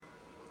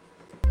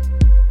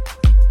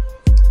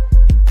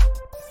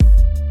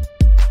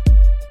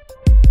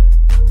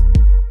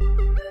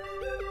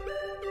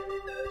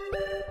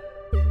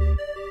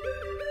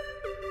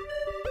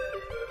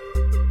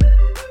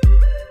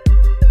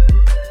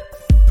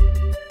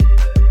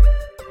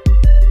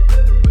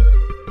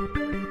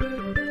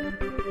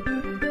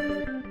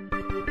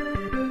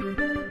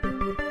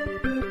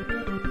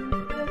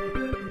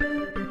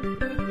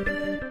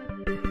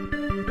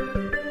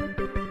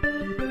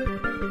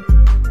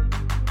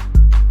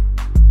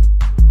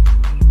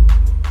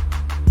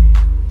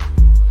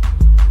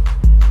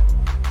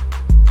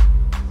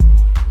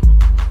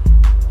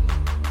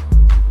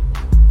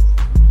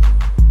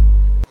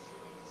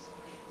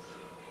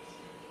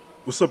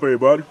What's up,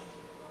 everybody?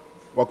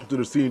 Welcome to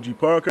the CNG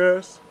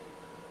podcast.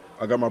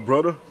 I got my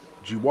brother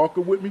G Walker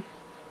with me.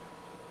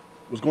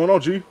 What's going on,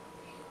 G?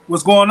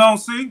 What's going on,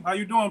 C? How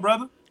you doing,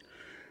 brother?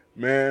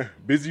 Man,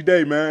 busy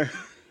day, man.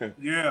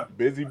 Yeah.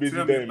 busy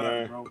Tell me day, about it,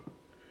 man. bro.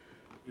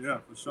 Yeah,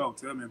 for sure.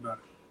 Tell me about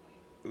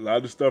A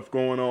lot of stuff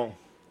going on.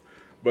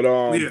 But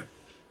it. Yeah.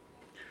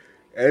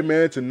 hey,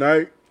 man,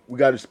 tonight we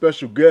got a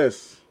special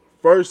guest.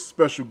 First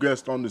special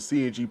guest on the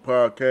CNG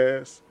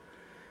podcast,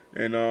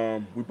 and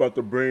we about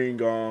to bring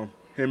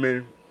him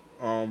in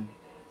um,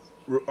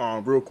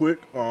 real quick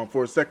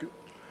for a second.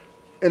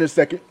 In a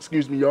second,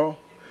 excuse me, y'all.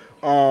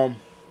 Um,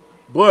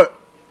 But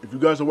if you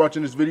guys are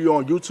watching this video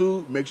on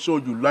YouTube, make sure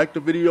you like the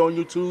video on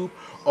YouTube.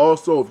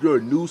 Also, if you're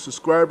a new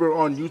subscriber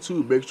on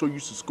YouTube, make sure you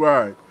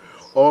subscribe.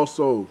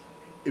 Also,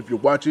 if you're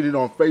watching it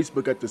on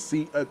Facebook at the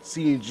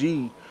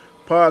CNG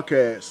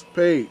podcast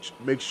page,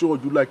 make sure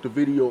you like the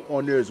video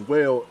on there as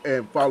well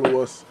and follow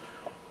us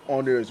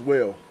on there as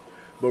well.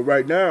 But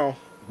right now,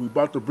 we're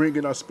about to bring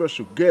in our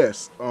special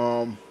guest.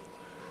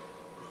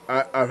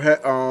 I've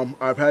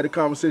had a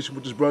conversation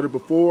with his brother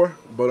before,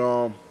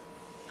 but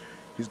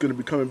he's going to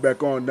be coming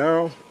back on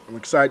now. I'm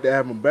excited to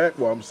have him back.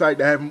 Well, I'm excited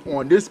to have him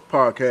on this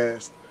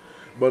podcast.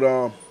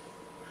 But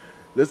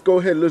let's go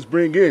ahead and let's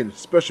bring in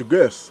special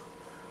guest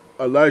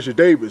Elijah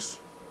Davis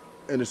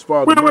and his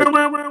father Mike.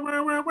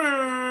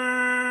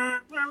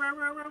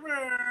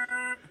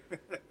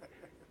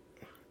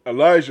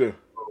 Elijah,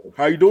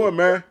 how you doing,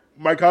 man?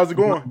 Mike, how's it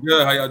going?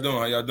 Good. How y'all doing?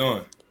 How y'all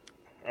doing?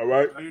 All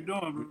right, How you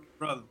doing,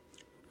 brother?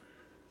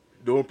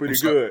 doing pretty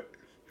good.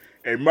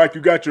 Hey, Mike,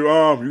 you got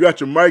your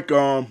mic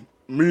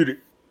muted.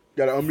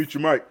 Got to unmute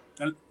your mic.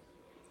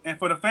 And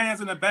for the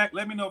fans in the back,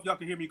 let me know if y'all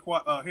can hear me.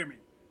 Hear me.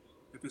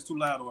 If it's too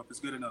loud or if it's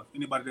good enough.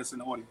 Anybody that's in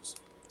the audience.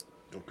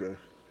 Okay.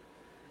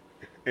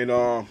 And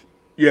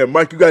yeah,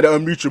 Mike, you got to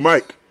unmute your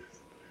mic.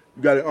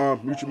 You got to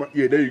mute your mic.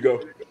 Yeah, there you go.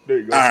 There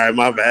you go. All right,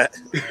 my bad.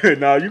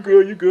 Nah, you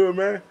good,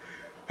 man.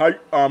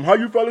 How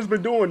you fellas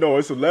been doing though?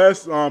 It's the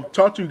last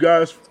talked to you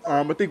guys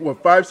I think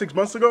 5-6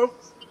 months ago.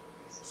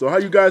 So how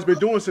you guys been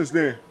doing since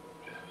then?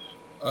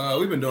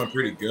 We've been doing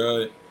pretty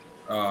good.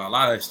 A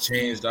lot has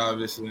changed,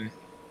 obviously.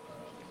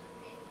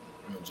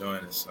 I'm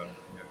enjoying it, so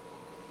yeah.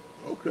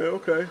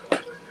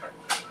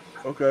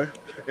 Okay.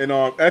 And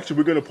actually,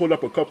 we're gonna pull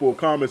up a couple of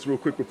comments real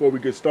quick before we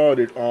get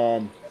started.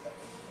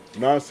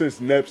 Nonsense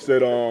Nep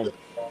said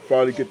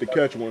finally get to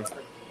catch one.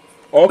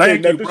 Okay,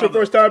 Thank Nep, you, this your brother.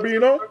 first time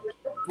being on?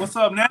 What's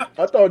up, Nap?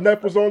 I thought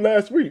Nep was on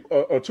last week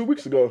or 2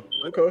 weeks ago.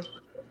 Okay.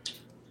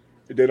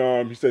 And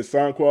then he said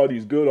sound quality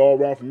is good all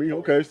around for me.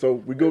 Okay, so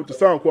we go with the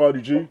sound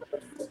quality, G. And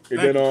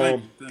Thank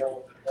then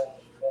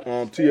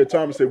you. Tia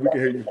Thomas said we can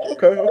hear you.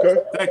 Okay.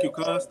 Thank you,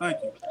 cuz. Thank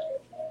you.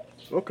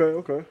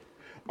 Okay.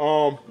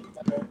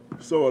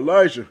 So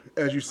Elijah,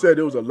 as you said,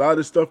 there was a lot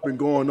of stuff been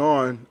going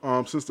on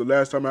since the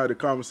last time I had a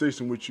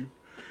conversation with you.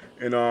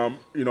 And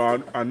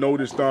I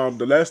noticed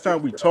the last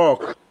time we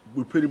talked,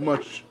 we pretty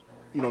much,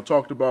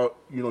 talked about,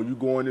 you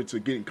going into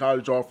getting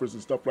college offers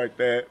and stuff like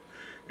that.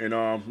 And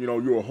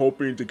you were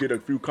hoping to get a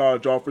few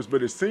college offers,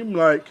 but it seemed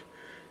like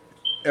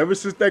ever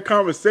since that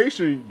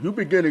conversation, you've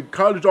been getting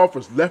college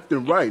offers left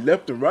and right.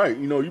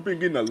 You've been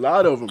getting a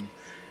lot of them.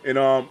 And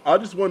I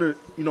just want to,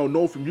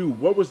 know from you,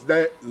 what was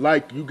that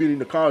like, you getting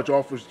the college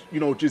offers,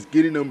 just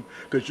getting them,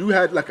 because you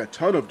had like a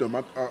ton of them.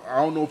 I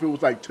don't know if it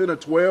was like 10 or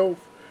 12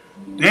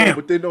 Damn.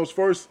 within those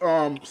first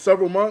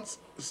several months.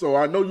 So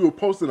I know you were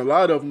posting a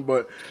lot of them,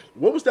 but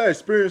what was that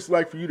experience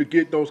like for you to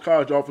get those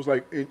college offers?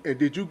 Like, and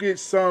did you get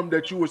some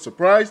that you were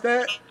surprised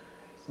at?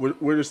 Were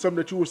there some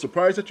that you were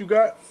surprised that you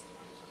got?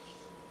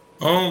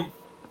 I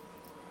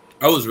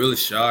was really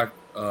shocked.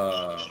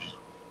 I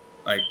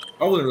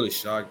wasn't really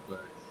shocked,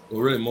 but what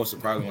really most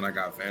surprising when I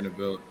got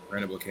Vanderbilt.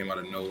 Vanderbilt came out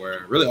of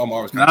nowhere. Really,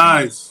 Omar was kind of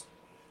Nice.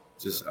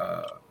 Just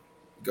I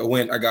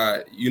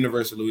got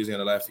University of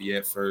Louisiana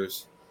Lafayette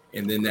first,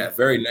 and then that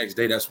very next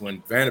day, that's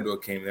when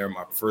Vanderbilt came there,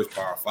 my first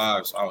Power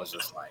 5. So I was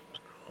just like,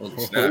 holy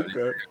snap!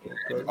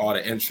 Okay. All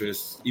the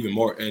interest, even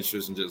more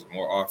interest, and just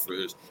more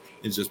offers,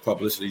 and just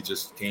publicity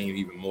just came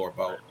even more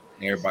about.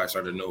 And everybody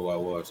started to know who I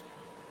was.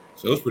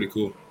 So it was pretty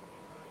cool.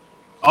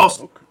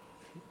 Awesome.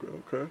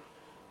 Okay.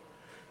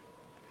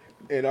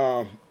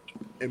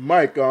 And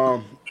Mike,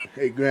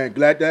 hey man,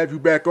 glad to have you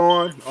back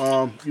on.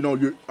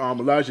 You're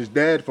Elijah's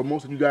dad. For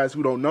most of you guys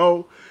who don't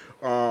know,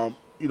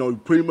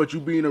 pretty much you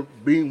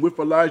being with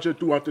Elijah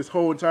throughout this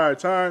whole entire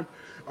time.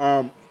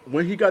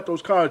 When he got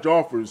those college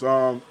offers,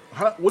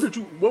 what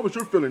was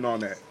your feeling on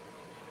that?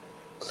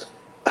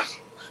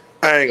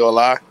 I ain't gonna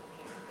lie,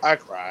 I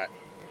cried.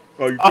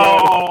 Oh, you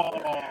cried?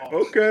 Oh,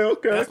 Okay.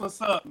 that's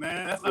what's up,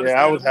 man. That's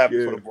Yeah, I was happy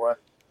Yeah. for the boy.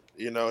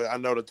 I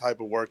know the type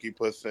of work he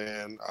puts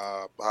in,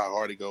 how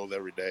hard he goes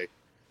every day.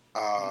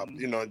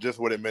 Just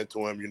what it meant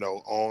to him,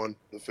 on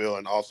the field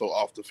and also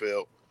off the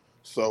field.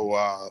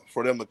 So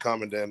for them to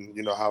come and then,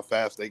 how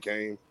fast they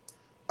came,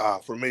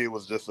 for me, it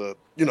was just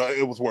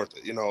it was worth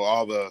it.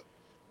 All the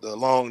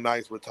long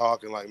nights we're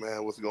talking like,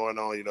 man, what's going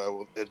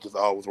on? It just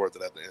all was worth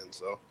it at the end.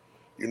 So,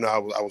 I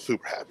was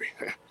super happy.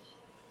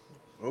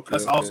 Okay.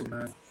 That's awesome,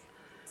 man.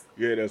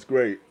 Yeah, that's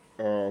great.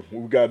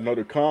 We got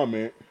another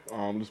comment.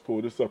 Let's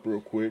pull this up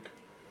real quick.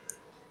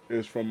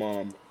 It's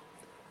from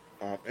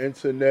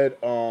Internet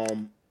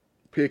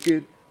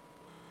Pickett,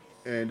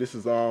 and this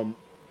is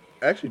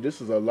actually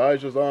this is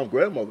Elijah's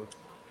grandmother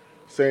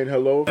saying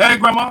hello. Hey,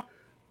 Grandma.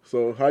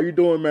 So how you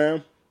doing,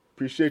 ma'am?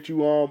 Appreciate you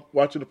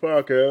watching the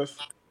podcast.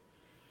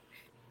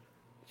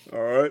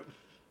 All right.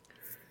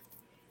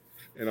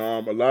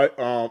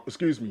 And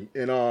excuse me.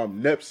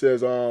 And Nep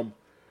says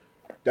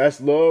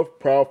that's love,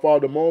 proud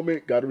father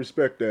moment. Got to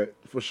respect that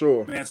for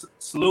sure. Man,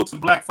 salute to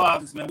Black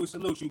fathers, man. We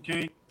salute you,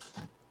 King.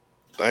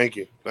 Thank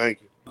you.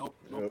 No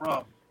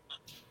problem.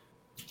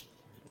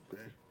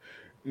 Okay.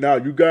 Now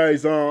you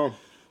guys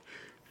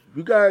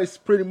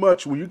pretty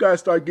much when you guys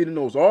started getting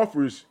those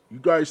offers, you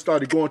guys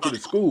started going to the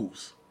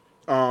schools,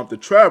 the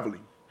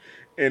traveling,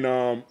 and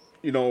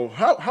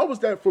how was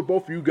that for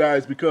both of you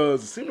guys?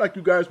 Because it seemed like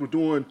you guys were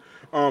doing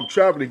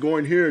traveling,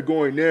 going here and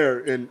going there,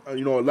 and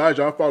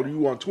Elijah, I follow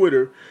you on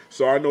Twitter,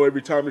 so I know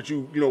every time that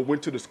you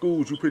went to the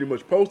schools, you pretty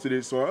much posted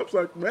it. So I was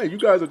like, man, you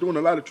guys are doing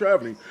a lot of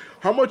traveling.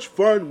 How much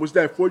fun was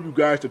that for you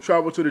guys to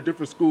travel to the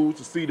different schools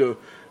to see the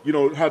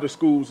how the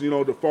schools,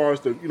 the far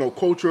as the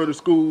culture of the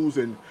schools,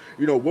 and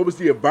what was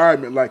the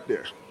environment like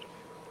there?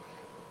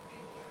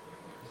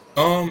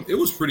 It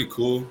was pretty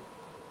cool.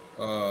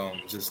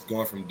 Just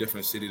going from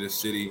different city to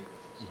city,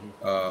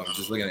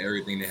 just looking at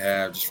everything they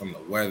have, just from the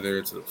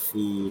weather to the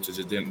food to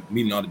just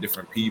meeting all the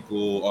different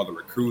people, all the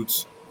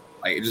recruits,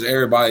 like just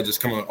everybody just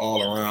coming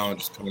all around,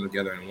 just coming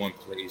together in one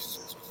place.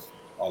 It's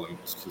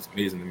just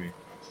amazing to me.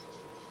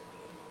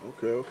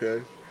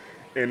 Okay.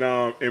 And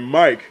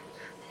Mike,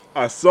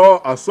 I saw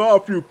a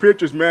few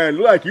pictures, man.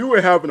 Looked like you were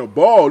having a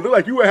ball. Looked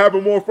like you were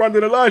having more fun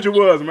than Elijah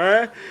was,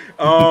 man.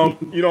 I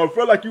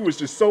felt like you was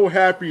just so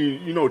happy,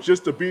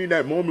 just to be in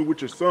that moment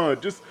with your son.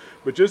 Just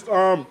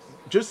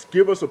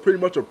give us pretty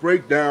much a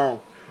breakdown.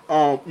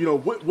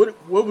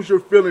 What was your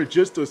feeling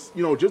just to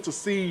just to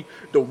see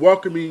the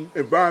welcoming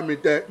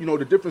environment that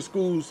the different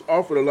schools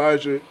offered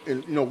Elijah,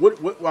 and what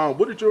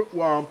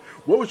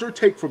was your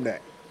take from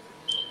that?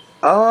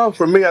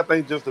 For me, I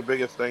think just the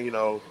biggest thing,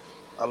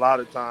 a lot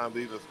of times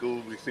these are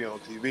schools we see on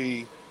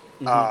TV.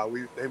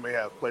 They may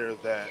have players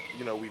that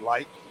we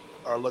like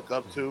or look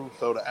up to.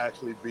 So to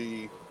actually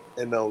be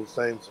in those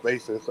same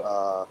spaces,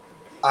 I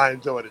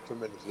enjoyed it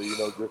tremendously.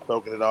 Just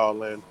soaking it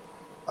all in,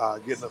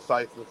 getting the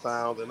sights and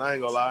sounds. And I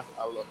ain't gonna lie,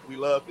 we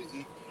love to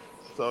eat.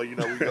 So we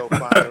go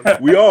find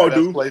them. We all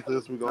best do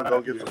places. We're gonna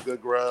go get some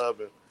good grub,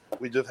 and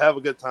we just have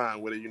a good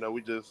time with it.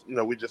 We just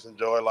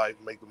enjoy life,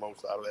 make the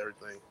most out of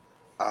everything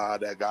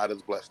that God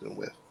has blessed them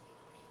with.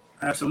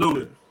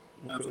 Absolutely.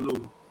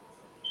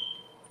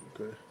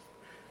 Okay.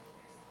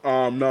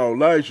 Now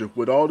Elijah,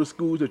 with all the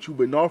schools that you've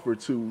been offered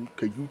to,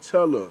 can you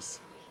tell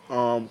us?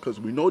 Because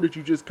we know that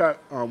you just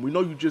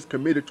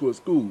committed to a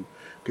school.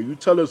 Can you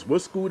tell us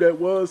what school that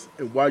was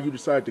and why you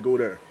decided to go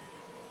there?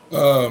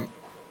 It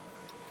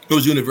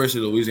was University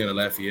of Louisiana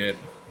Lafayette,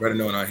 better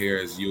known out here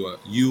as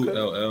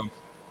ULL.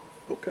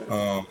 Okay.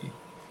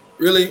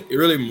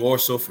 Really more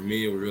so for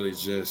me, it was really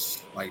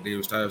just like they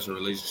established a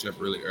relationship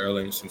really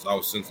early since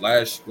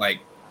last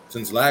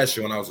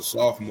year when I was a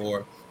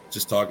sophomore,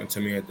 just talking to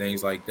me and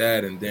things like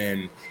that. And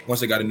then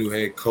once I got a new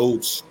head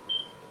coach,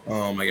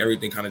 like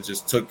everything kind of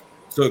just took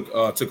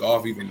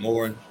off even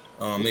more.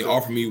 They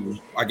offered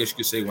me, I guess you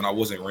could say, when I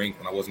wasn't ranked,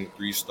 when I wasn't a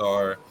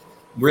 3-star,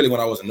 really when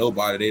I was a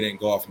nobody, they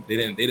didn't offer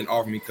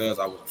me because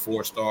I was a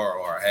 4-star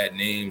or I had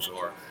names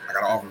or I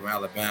got an offer from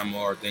Alabama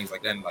or things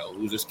like that. And like, oh,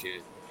 who's this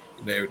kid?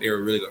 They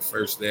were really the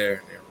first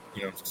there,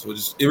 so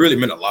it really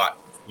meant a lot,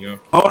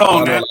 Hold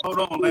on,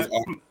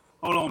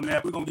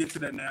 Nap. We're gonna get to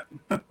that, Nap.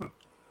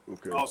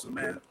 Okay. Awesome,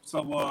 man. So,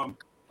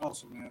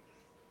 awesome, man.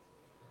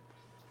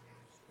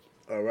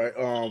 All right.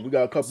 We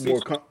got a couple more.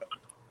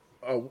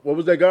 What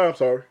was that guy? I'm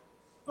sorry.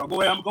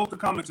 Go ahead. I'm gonna go to the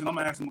comments and I'm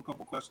gonna ask him a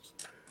couple questions.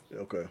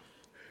 Okay.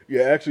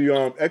 Yeah, actually,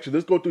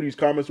 let's go through these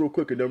comments real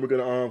quick, and then we're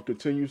gonna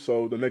continue.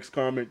 So the next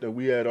comment that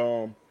we had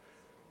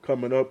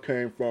coming up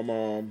came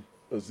from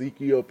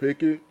Ezekiel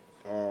Pickett.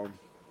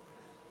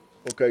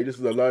 Okay, this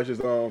is Elijah's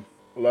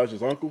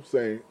uncle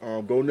saying,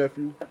 "Go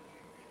nephew."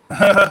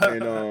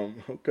 And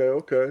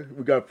okay,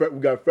 we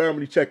got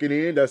family checking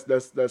in.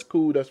 That's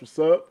cool. That's what's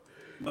up.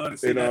 Love to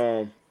see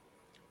that.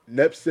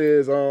 Nep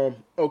says,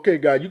 "Okay,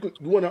 guy, you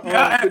want to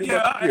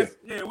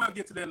we'll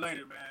get to that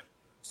later, man.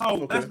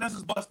 So let's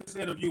just bust this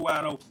interview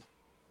wide open.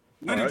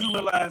 When did you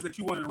realize that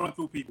you wanted to run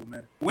through people,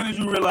 man? When did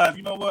you realize,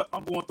 you know what,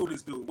 I'm going through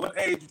this dude? What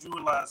age did you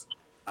realize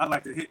I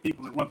like to hit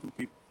people and run through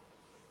people?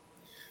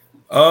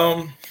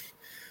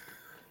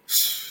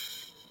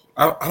 I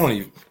don't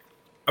even.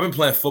 I've been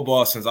playing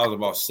football since I was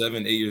about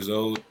 7, 8 years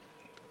old.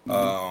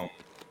 Football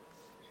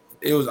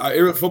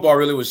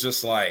really was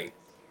just like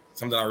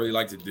something I really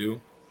liked to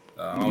do.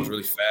 I was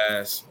really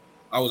fast.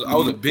 I was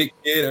a big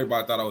kid.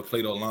 Everybody thought I would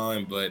play the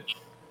line, but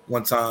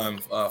one time,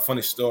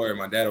 funny story,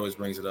 my dad always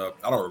brings it up.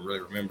 I don't really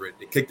remember it.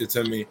 They kicked it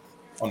to me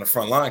on the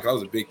front line because I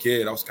was a big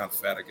kid. I was kind of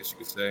fat, I guess you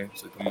could say.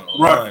 So come on the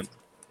line.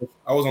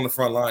 I was on the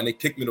front line. They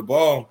kicked me the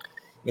ball.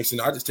 Next thing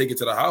I just take it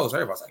to the house.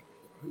 Everybody's like,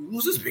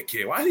 who's this big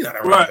kid? Why is he not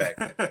a running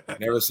back?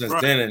 And ever since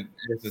then,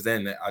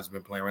 I've just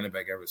been playing running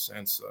back ever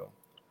since. So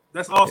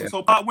that's awesome. Yeah.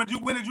 So Pop, when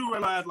did you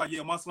realize like,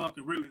 yeah, my son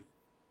could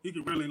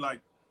really like,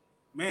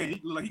 man,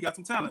 he got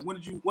some talent.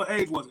 What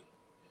age was it?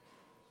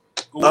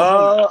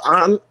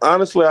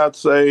 Honestly, I'd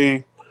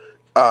say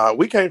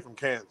we came from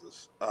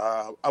Kansas.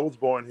 I was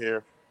born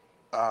here.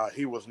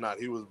 He was not.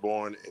 He was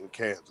born in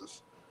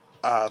Kansas.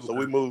 So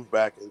we moved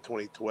back in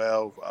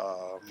 2012.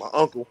 My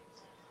uncle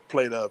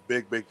played a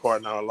big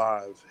part in our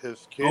lives.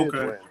 His kids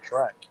ran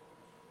track.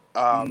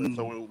 And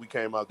so when we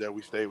came out there,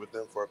 we stayed with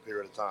them for a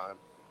period of time.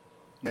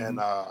 And,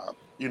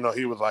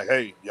 he was like,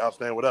 hey, y'all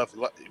staying with us.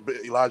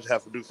 Elijah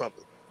has to do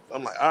something. So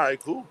I'm like, all right,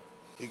 cool.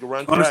 He can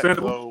run track.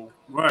 So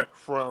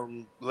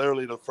from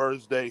literally the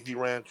first day he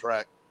ran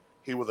track,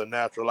 he was a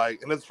natural.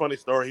 And it's a funny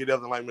story. He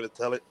doesn't like me to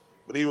tell it.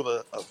 But he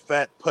was a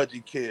fat,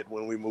 pudgy kid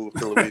when we moved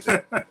to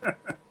Louisiana.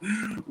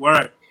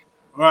 Right.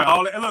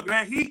 Look,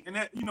 that heat and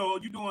that,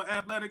 you doing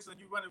athletics and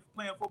you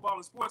playing football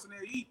and sports and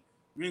that heat,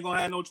 you ain't going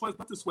to have no choice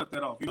but to sweat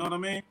that off. You know what I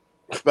mean?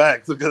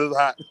 Facts, because it's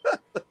hot.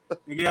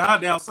 It get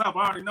hot down south.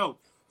 I already know.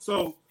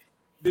 So,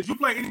 did you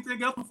play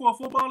anything else before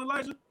football,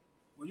 Elijah?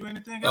 Were you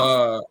anything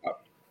else?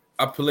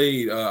 I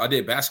played. I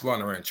did basketball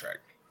and ran track.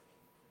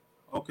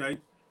 Okay.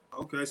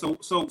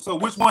 So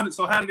which one?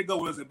 So how did it go?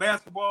 Was it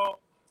basketball,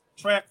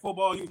 track,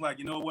 football? You was like,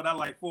 you know what? I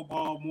like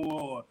football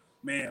more. Or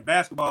man,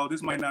 basketball.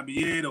 This might not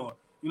be it. Or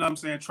you know what I'm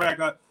saying? Track.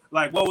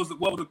 Like what was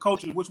the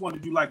coach? Which one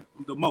did you like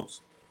the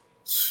most?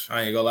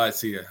 I ain't gonna lie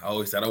to you. I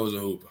always thought I was a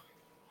hooper.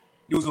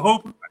 You was a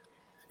hooper?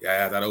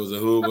 Yeah, I thought I was a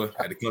hooper.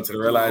 I had to come to the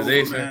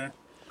realization.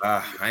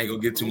 I ain't gonna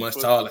get too much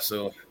taller,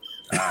 so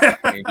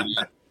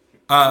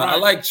I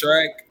like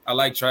track. I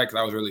like track because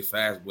I was really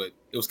fast, but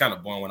it was kind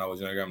of boring when I was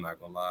younger. I'm not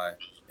gonna lie.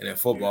 And then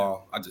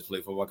football, I just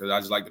play football because I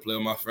just like to play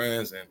with my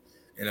friends and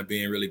end up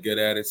being really good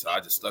at it. So I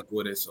just stuck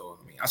with it. So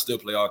I still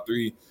play all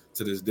three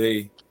to this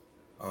day.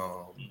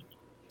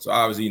 So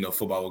obviously,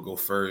 football will go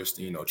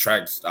first.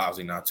 Track's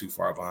obviously not too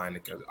far behind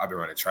it because I've been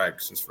running track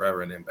since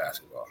forever, and then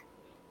basketball.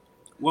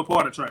 What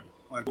part of track?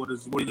 Like, what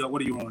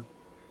are you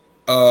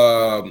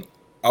on?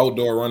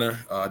 Outdoor runner.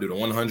 I do the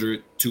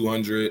 100,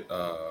 200,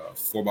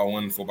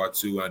 4x1,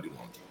 4x2, and I do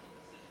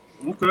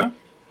 100. Okay,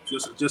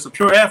 just a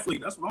pure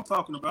athlete. That's what I'm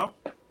talking about.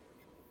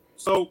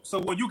 So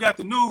when you got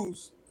the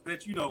news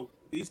that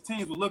these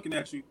teams were looking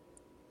at you,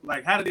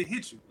 like how did it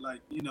hit you?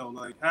 Like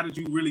how did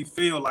you really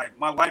feel? Like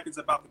my life is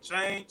about to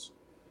change,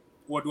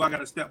 or do I got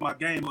to step my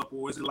game up,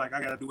 or is it like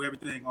I got to do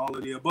everything, all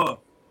of the above?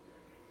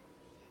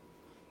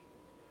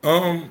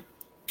 Can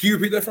you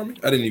repeat that for me?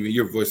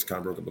 Your voice kind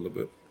of broke up a little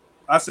bit.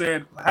 I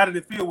said, how did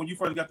it feel when you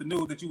first got the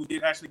news that you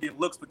would actually get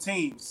looks for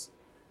teams?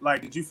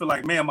 Like, did you feel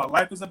like, man, my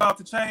life is about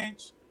to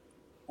change?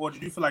 Or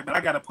did you feel like, man,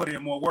 I got to put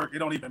in more work? It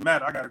don't even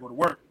matter. I got to go to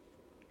work.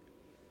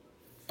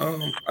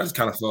 I just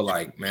kind of felt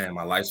like, man,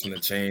 my life's going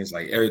to change.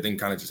 Like, everything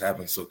kind of just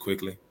happened so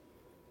quickly.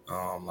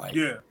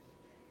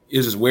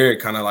 It's just weird.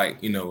 Kind of like,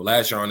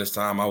 last year on this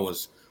time, I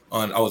was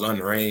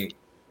unranked,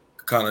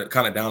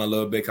 kind of down a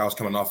little bit. I was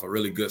coming off a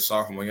really good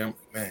sophomore year.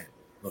 Man,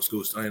 no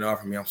school still ain't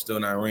offering me. I'm still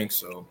not ranked.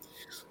 So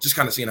just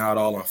kind of seeing how it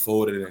all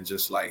unfolded and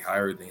just like how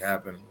everything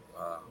happened.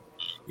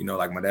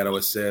 Like my dad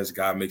always says,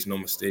 God makes no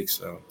mistakes.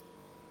 So,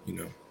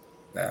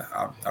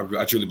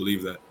 I truly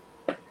believe that.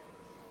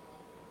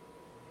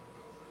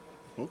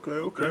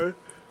 Okay.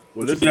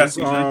 Well,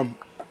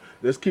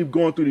 let's keep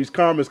going through these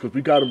comments because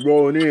we got them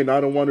rolling in. I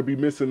don't want to be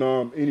missing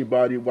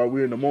anybody while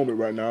we're in the moment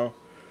right now.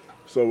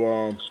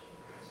 So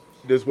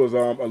this was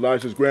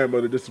Elijah's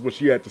grandmother. This is what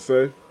she had to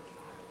say.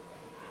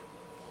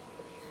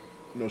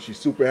 She's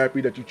super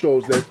happy that you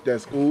chose that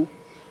school.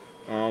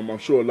 I'm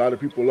sure a lot of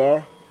people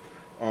are.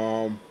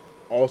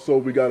 Also,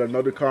 we got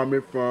another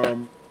comment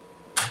from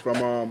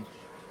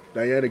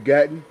Diana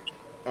Gatton.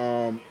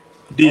 Dion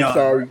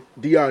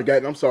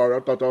Gatton. I'm sorry.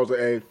 I thought that was an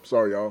A.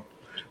 Sorry, y'all.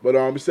 But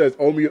it says,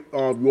 you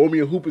owe me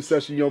a hooping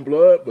session, young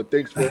blood. But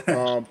thanks for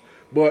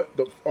but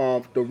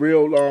the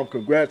real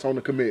congrats on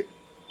the commit.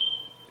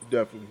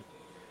 Definitely.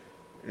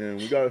 And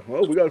we got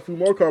a few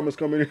more comments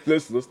coming in.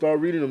 Let's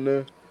start reading them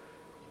then.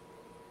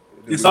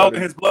 It's all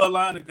in his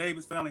bloodline. The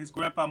Davis family. His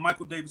grandpa,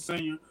 Michael Davis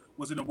Sr.,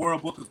 was in the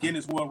World Book of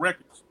Guinness World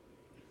Records.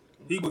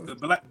 He was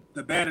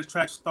the baddest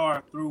track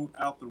star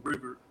throughout the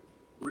river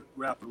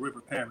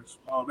parish.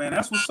 Oh man,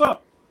 that's what's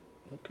up.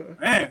 Okay.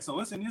 Man,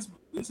 so it's in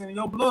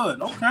your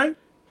blood. Okay.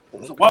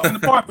 So walk in the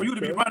park for you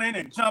to be running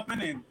and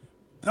jumping and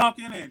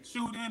dunking and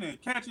shooting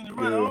and catching and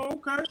running. Yeah. Oh,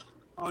 okay.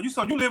 Oh, you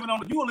living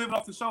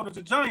off the shoulders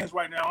of giants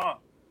right now,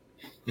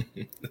 huh?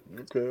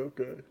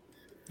 Okay.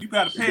 You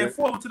got to pay it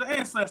forward to the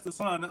ancestors,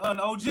 son, the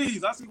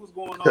OGs. I see what's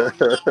going on.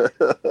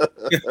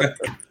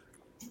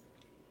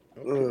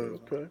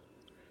 Okay.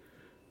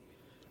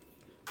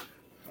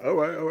 All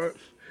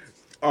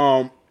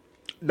right.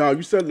 Now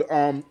you said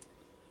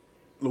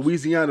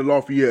Louisiana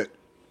Lafayette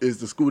is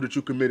the school that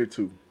you committed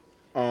to.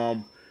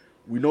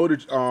 We know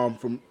that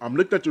I'm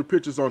looking at your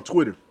pictures on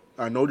Twitter.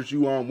 I know that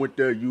you went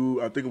there.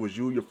 I think it was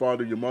you, your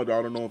father, your mother.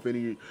 I don't know if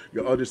any of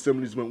your other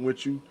siblings went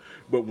with you.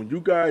 But when you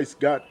guys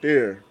got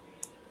there,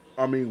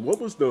 I mean, what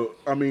was the?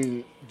 I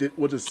mean,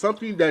 was it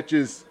something that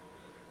just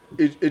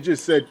it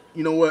just said,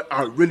 you know what,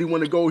 I really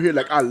want to go here.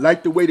 Like I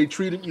like the way they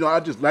treated, I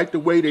just like the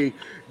way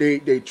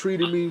they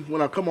treated me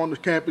when I come on the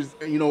campus.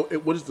 And,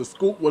 what is the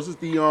school? Was it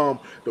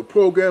the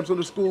programs on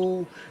the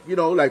school?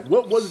 Like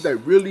what was it that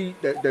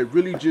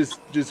really just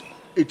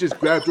it just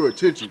grabbed your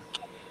attention?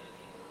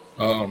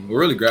 What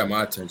really grabbed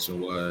my attention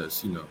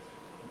was,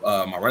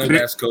 my running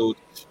backs coach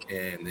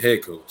and the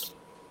head coach.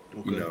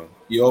 Okay.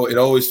 It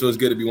always feels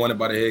good to be wanted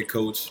by the head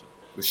coach,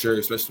 for sure,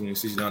 especially when he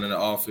sees you down in the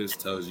office,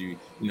 tells you,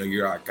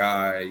 you're our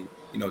guy,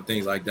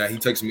 things like that. He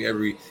texts me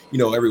every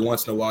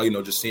once in a while,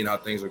 just seeing how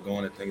things are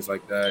going and things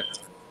like that.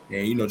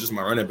 And, just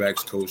my running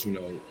backs coach,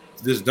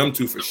 this is them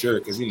two for sure,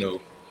 because, the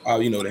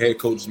head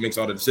coach makes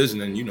all the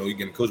decisions, and, you're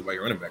getting coached by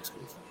your running backs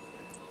coach.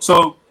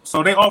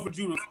 So they offered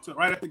you to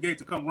right at the gate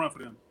to come run for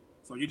them.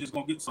 So you're just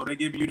going so they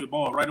give you the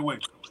ball right away,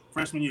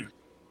 freshman year.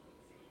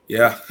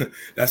 Yeah,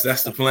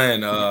 that's the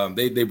plan.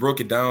 They broke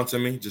it down to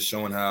me, just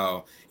showing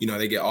how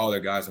they get all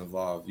their guys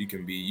involved. You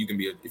can be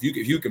if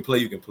you can play,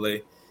 you can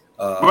play.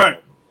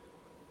 Right.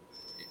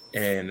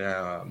 And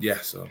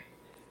so.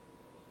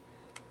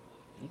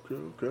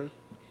 Okay.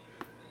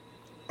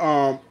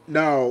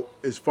 Now,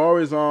 as far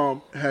as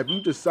have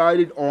you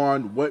decided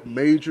on what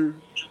major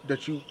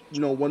that you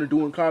want to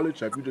do in college?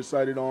 Have you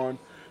decided on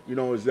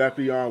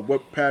exactly on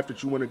what path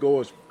that you want to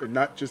go, and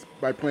not just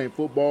by playing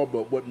football,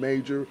 but what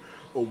major?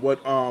 Or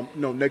what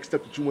next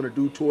step that you want to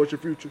do towards your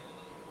future?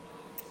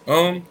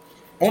 I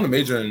want to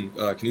major in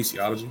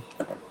kinesiology.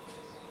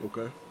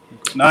 Okay.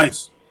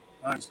 Nice.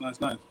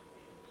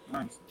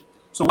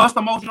 So what's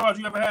the most yards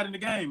you ever had in the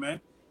game, man?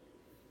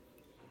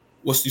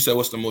 What's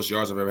the most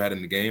yards I've ever had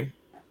in the game?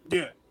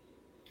 Yeah.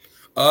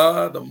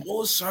 The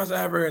most yards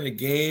I ever had in the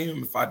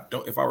game, if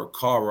I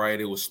recall right,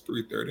 it was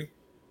 330.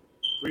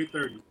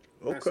 330.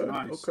 That's okay.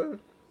 Nice. Okay.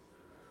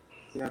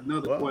 We have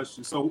another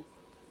question.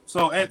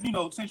 So, as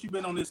since you've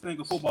been on this thing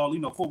of football,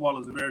 football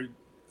is a very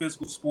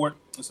physical sport.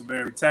 It's a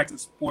very taxing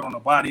sport on the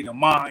body, the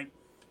mind.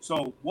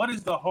 So, what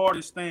is the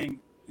hardest thing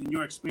in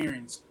your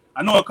experience?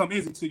 I know it come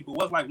easy to you, but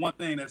what's like one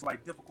thing that's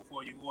like difficult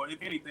for you, or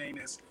if anything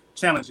that's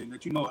challenging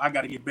that I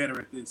got to get better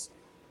at this?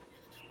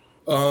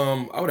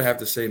 I would have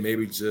to say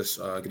maybe just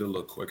get a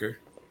little quicker,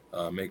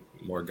 make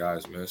more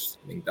guys miss.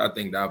 I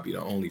think that would be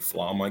the only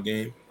flaw in my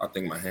game. I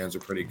think my hands are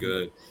pretty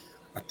good.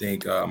 I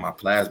think my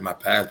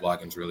pass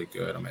blocking is really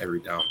good. I'm every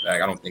down back.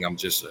 I don't think I'm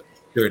just a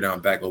third down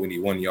back, but we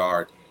need 1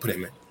 yard, put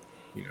him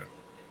in,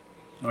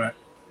 All right.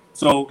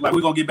 So, like,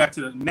 we're going to get back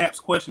to the Naps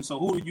question. So,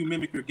 who do you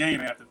mimic your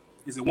game after?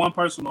 Is it one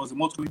person or is it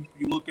multiple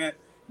you look at?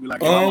 You're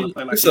like, I want to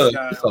play like this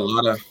guy.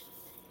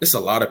 It's a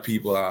lot of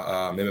people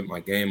I mimic my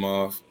game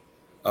off.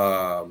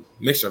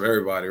 Mixture of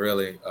everybody,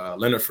 really.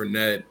 Leonard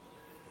Fournette,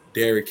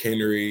 Derrick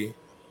Henry,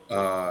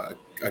 a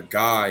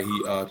guy,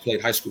 he played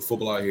high school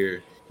football out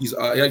here. He's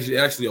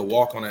actually a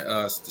walk-on at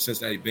the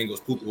Cincinnati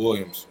Bengals, Pooper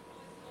Williams.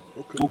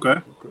 Okay.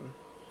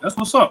 That's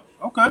what's up.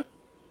 Okay.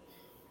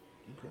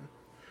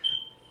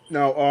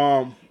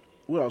 Now,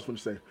 what else want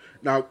to say?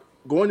 Now,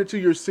 going into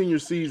your senior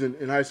season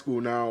in high school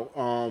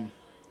now,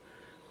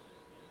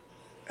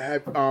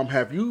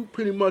 have you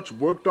pretty much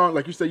worked on,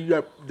 like you said, you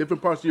have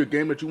different parts of your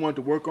game that you want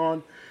to work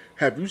on?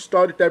 Have you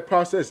started that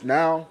process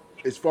now,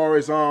 as far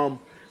as and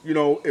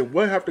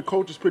what have the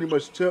coaches pretty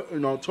much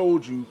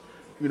told you,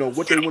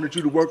 what they wanted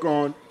you to work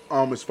on,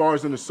 as far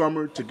as in the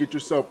summer to get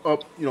yourself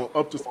up,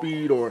 up to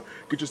speed, or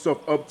get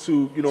yourself up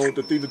to,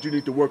 the things that you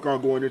need to work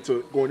on going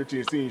into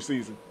your senior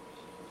season?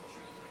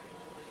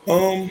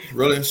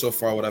 Really, so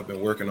far, what I've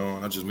been working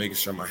on, I'm just making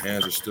sure my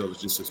hands are still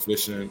just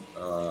efficient.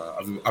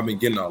 I've been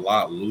getting a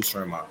lot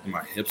looser in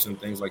my hips and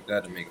things like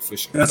that to make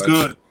efficient. That's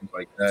good. Things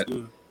like that.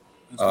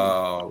 That's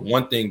good.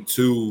 One thing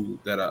too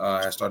that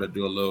I started to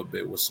do a little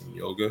bit was some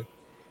yoga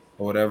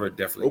or whatever.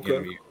 Definitely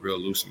getting me real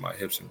loose in my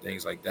hips and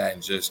things like that.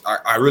 And just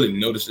I really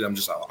noticed it. I'm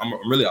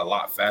really a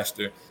lot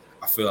faster.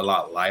 I feel a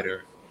lot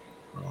lighter.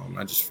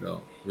 I just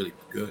feel really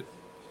good.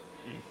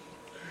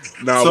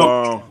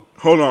 Now,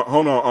 hold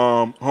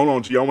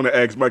on, G. I want to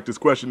ask Mike this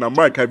question. Now,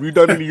 Mike, have you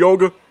done any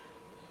yoga?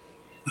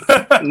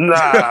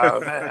 Nah,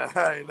 man,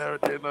 I ain't never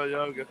did no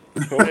yoga.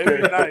 It'd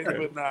be nice,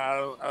 but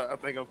nah, I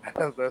think I'm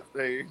past that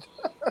stage.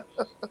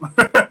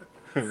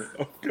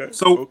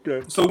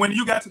 So when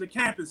you got to the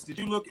campus, did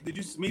you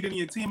meet any of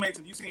your teammates?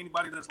 Did you see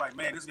anybody that's like,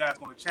 man, this guy's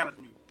going to challenge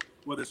me?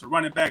 Whether it's a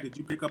running back, did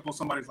you pick up on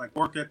somebody's like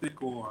work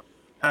ethic or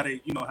how they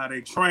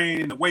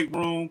train in the weight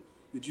room?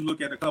 Did you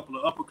look at a couple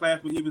of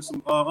upperclassmen, even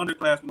some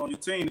underclassmen on your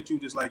team that you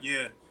just like,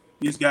 yeah,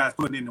 these guys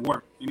putting in the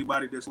work?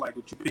 Anybody that's like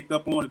what you picked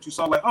up on that you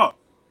saw like, oh,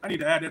 I need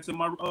to add that to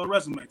my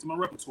resume, to my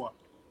repertoire?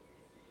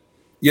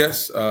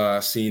 Yes,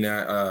 I've seen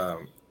that.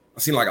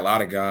 I've seen like a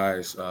lot of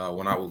guys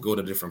when I would go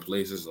to different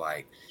places.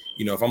 Like,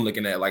 if I'm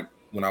looking at like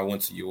when I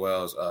went to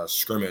UL's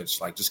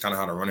scrimmage, like just kind of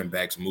how the running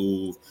backs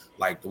move,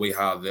 like the way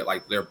how they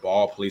like their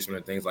ball placement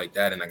and things like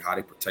that, and like how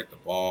they protect the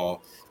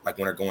ball, like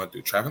when they're going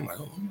through traffic. I'm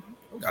like, oh,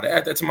 I gotta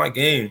add that to my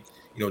game.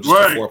 Just the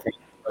 4-point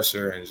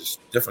pressure and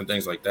just different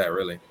things like that,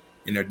 really.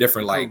 And there are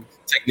different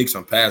techniques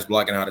on pass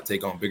blocking, how to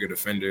take on bigger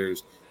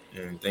defenders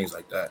and things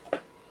like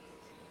that.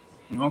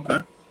 Okay.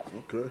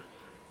 Okay.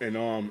 And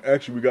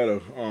actually, we got a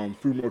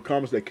few more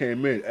comments that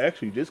came in.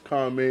 Actually, this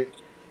comment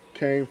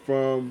came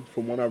from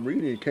what I'm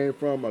reading. It came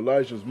from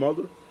Elijah's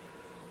mother.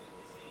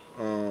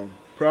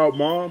 Proud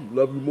mom,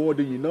 love you more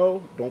than you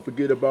know. Don't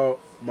forget about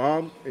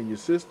mom and your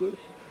sister.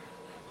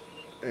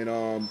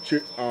 And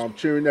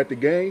cheering at the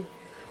game.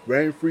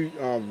 Rain,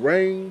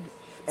 Freezing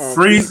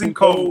freezing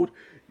cold.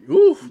 cold.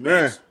 Oof,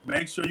 man.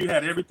 Make sure you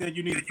had everything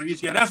you needed for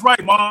each year. That's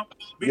right, Mom.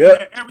 Be there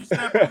Yep. every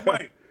step of the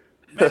way.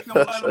 Make them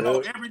let them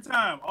know Yep. every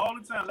time, all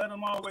the time. Let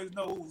them always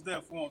know who's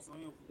there for them, so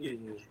he'll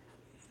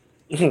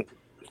forget.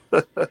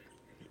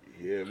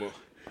 Yeah, well.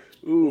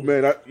 Ooh,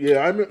 man. I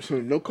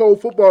remember no cold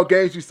football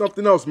games be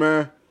something else,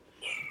 man.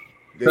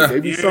 They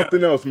be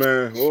something else,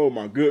 man. Oh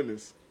my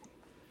goodness.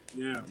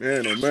 Yeah.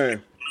 Man, oh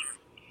man.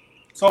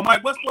 So,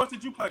 Mike, what sports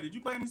did you play? Did you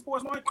play any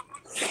sports, Mike?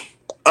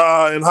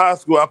 In high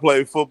school, I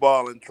played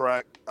football and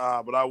track,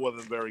 but I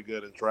wasn't very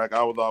good in track.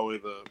 I was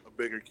always a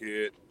bigger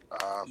kid,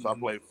 so I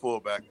played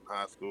fullback in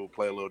high school,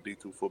 played a little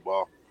D2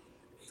 football.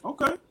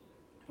 Okay.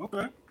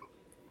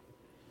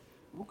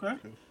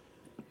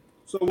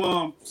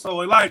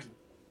 So Elijah,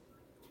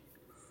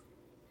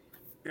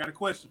 got a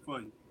question for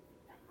you.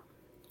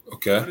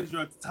 Okay. What is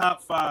your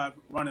top 5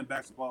 running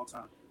backs of all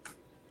time?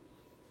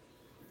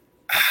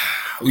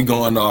 We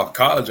going off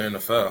college or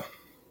NFL?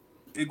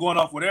 It's going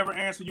off whatever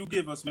answer you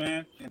give us,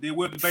 man, and then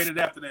we'll debate it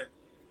after that.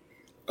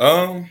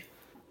 I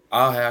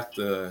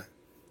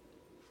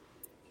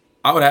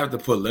would have to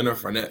put Leonard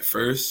Fournette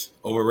first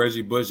over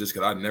Reggie Bush just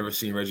because I've never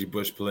seen Reggie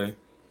Bush play.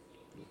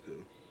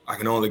 I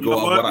can only go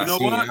off what I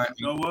see.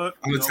 You know what?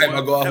 I'm the type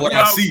I go off what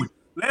I see.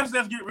 Let's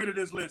just get rid of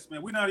this list,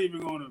 man. We're not even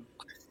going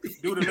to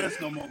do the list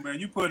no more, man.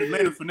 You put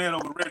Leonard Fournette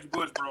over Reggie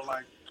Bush, bro.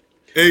 Like,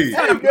 hey,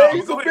 man,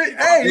 he's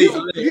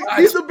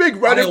a big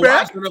running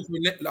back.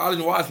 I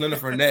didn't watch Leonard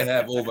Fournette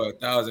have over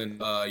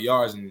 1,000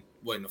 yards in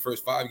the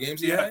first 5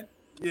 games he had.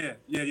 Yeah,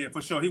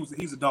 for sure.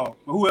 He's a dog.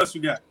 But who else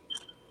you got?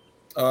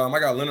 I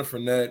got Leonard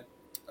Fournette.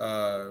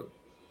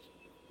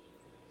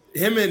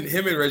 Him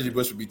and Reggie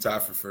Bush would be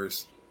tied for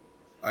first.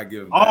 I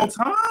give him all that.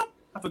 time.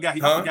 I forgot.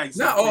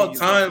 Not all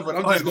time, but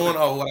I'm just going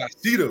off what I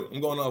see. Though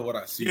I'm going off what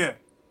I see. Yeah.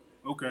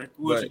 Okay.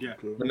 Who else you got?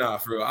 But nah,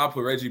 for real, I'll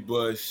put Reggie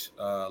Bush,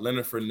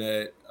 Leonard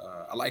Fournette.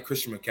 I like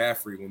Christian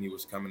McCaffrey when he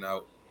was coming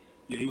out.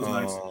 Yeah, he was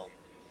nice.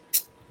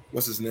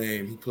 What's his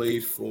name? He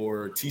played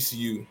for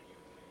TCU.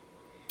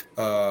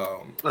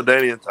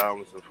 LaDainian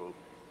Thomas.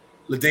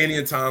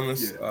 LaDainian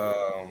Thomas. Yeah.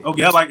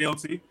 Okay, I like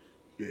LT.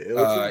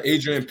 Yeah,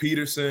 Adrian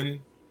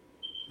Peterson.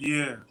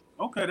 Yeah.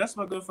 Okay, that's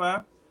a good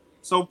 5.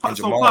 So Pops.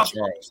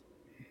 Charles.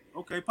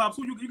 Okay, Pops.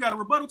 Who you got a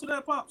rebuttal to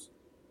that, Pops?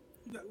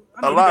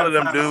 A lot of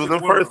them dudes, the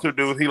first 2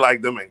 dudes, he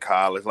liked them in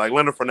college. Like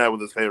Leonard Fournette was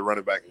his favorite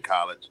running back in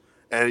college,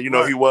 and he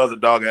was a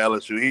dog at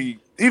LSU.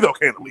 He's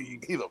okay in the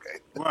league. He's okay.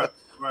 Right.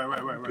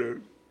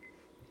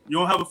 You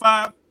don't have a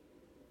 5?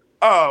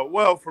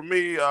 Well, for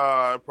me,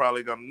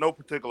 probably got no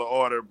particular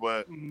order,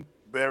 but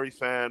Barry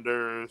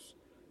Sanders,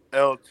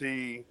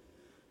 LT.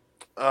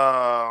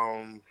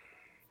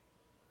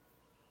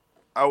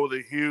 I was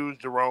a huge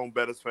Jerome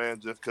Bettis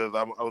fan just because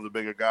I was a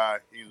bigger guy.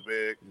 He's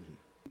big.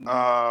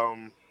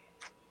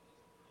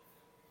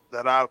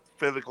 That I've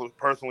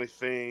personally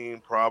seen,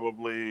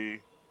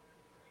 probably.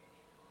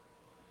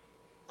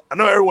 I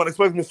know everyone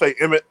expects me to say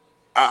Emmett.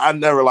 I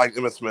never liked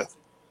Emmitt Smith,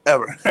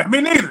 ever.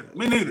 Me neither.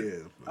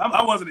 Yeah.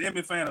 I wasn't an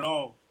Emmett fan at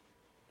all.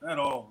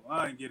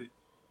 I didn't get it.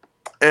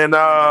 And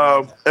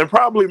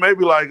probably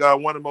maybe like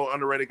one of the more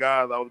underrated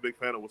guys I was a big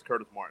fan of was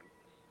Curtis Martin.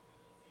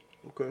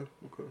 Okay.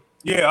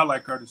 Yeah, I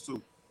like Curtis too.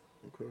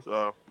 Okay.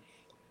 So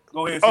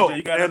go ahead, CJ.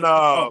 You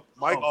got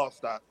Mike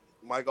Allstott.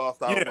 Mike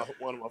Allstott was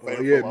one of my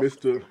favorites.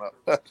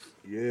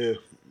 Yeah.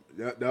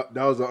 That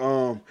was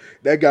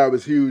that guy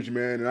was huge,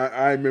 man. And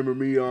I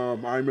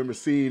remember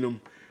seeing him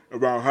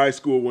around high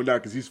school one night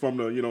because he's from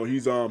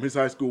his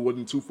high school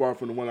wasn't too far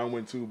from the one I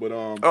went to, but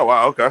oh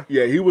wow, okay.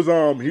 Yeah, he was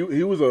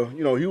he was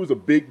the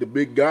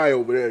big guy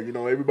over there.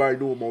 Everybody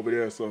knew him over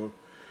there. So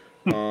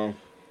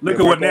look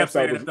at what Knapp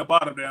said at the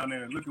bottom down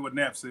there. Look at what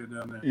Knapp said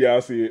down there. Yeah, I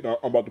see it. I'm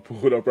about to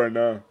pull it up right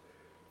now.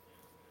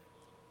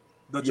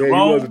 The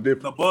Jerome,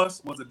 the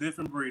bus was a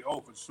different breed. Oh,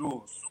 for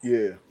sure.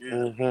 Yeah.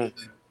 Yeah.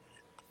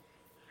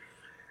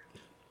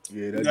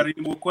 Yeah. You got any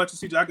more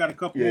questions, CJ? I got a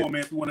couple more,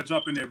 man. If you want to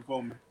jump in there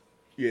before me.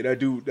 Yeah, that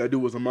dude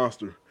was a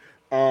monster.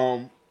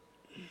 But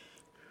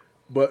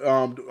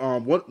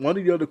one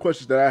of the other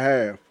questions that I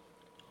have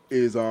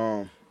is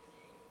going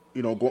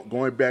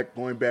back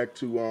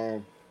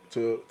to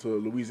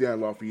Louisiana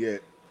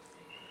Lafayette.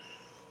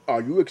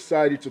 Are you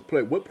excited to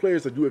play? What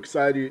players are you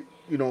excited?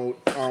 I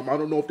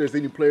don't know if there's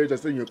any players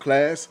that's in your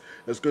class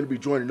that's going to be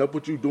joining up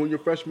with you during your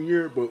freshman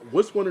year, but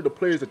what's one of the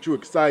players that you're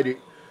excited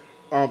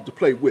to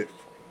play with?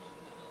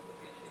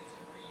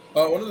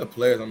 One of the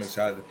players I'm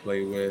excited to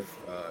play with,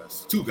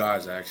 is 2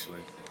 guys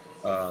actually.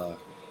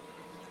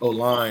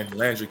 O-line,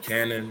 Landry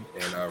Cannon,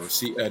 and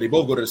they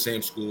both go to the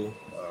same school.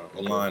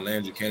 O-line,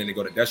 Landry Cannon, they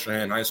go to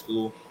Destrehan High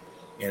School,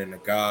 and a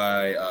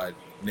guy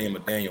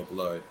named Daniel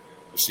Blood,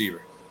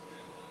 receiver.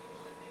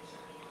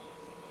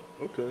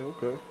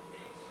 Okay.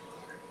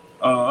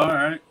 All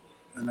right.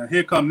 And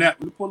here come Nat.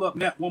 We pull up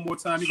Nat one more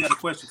time. He got a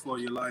question for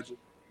you, Elijah.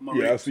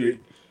 Yeah, I see it.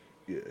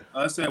 Yeah.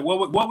 I said,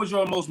 what was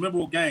your most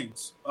memorable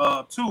games?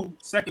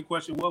 Second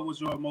question, what was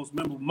your most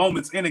memorable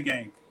moments in a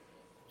game?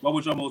 What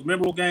was your most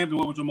memorable games and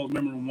what was your most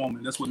memorable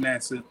moment? That's what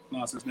Nat said.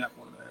 Since Nat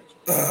wanted to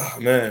ask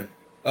you. Man.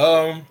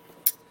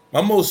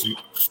 My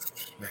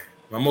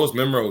most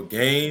memorable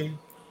game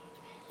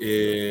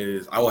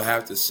is, I would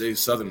have to say,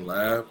 Southern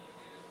Lab.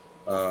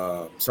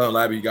 Southern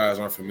Lab, you guys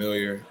aren't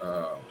familiar.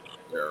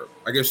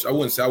 I guess I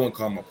wouldn't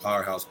call them a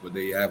powerhouse, but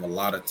they have a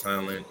lot of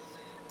talent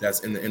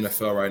that's in the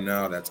NFL right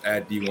now, that's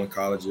at D1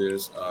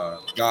 colleges.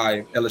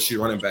 Guy, LSU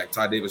running back,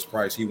 Ty Davis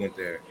Price, he went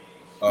there.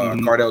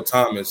 Cardell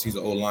Thomas, he's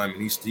an old lineman.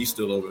 He's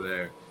still over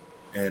there.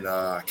 And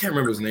I can't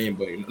remember his name,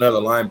 but another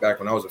linebacker,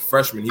 when I was a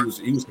freshman, he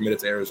was committed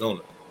to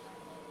Arizona.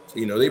 So,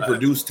 they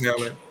produce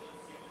talent.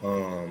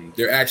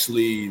 They're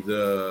actually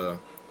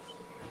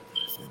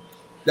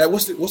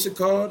what's it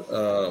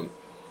called?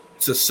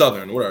 To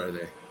Southern. What are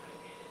they?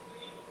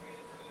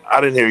 I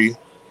didn't hear you.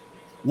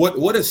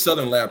 What is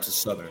Southern Lab to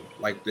Southern?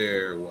 Like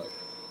they're what?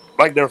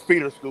 Like their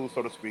feeder school,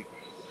 so to speak.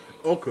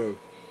 Okay.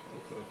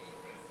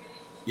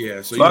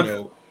 Yeah, so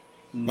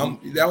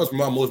that was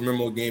my most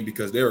memorable game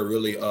because they were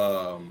really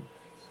a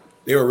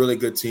really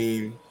good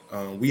team.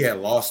 We had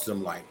lost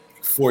them like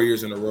 4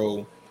 years in a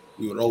row.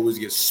 We would always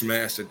get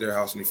smashed at their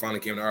house, and they finally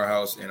came to our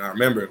house. And I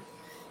remember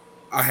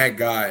I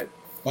got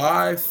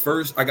 5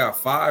 first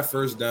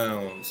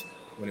downs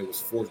when it was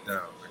 4th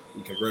down.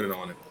 We converted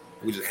on it.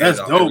 We just had it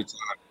out every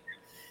time.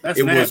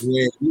 It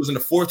was in the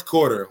 4th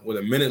quarter with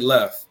a minute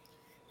left,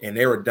 and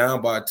they were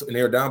down by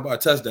a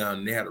touchdown,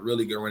 and they had a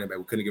really good running back.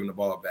 We couldn't give them the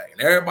ball back,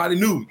 and everybody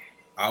knew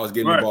I was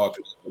getting the ball.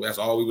 That's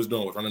all we was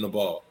doing, was running the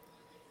ball.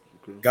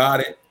 Okay.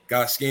 Got it.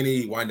 Got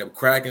skinny. Wind up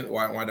cracking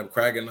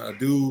a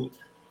dude.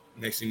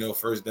 Next thing you know,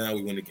 first down,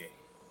 we win the game.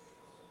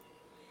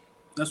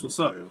 That's what's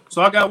up.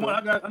 So I got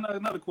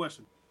another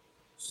question.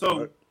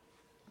 So,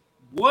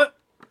 what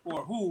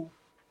or who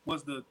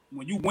was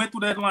when you went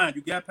through that line,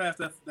 you got past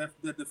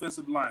that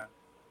defensive line?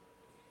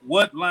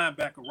 What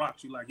linebacker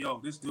rocked you like, yo,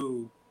 this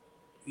dude,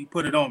 he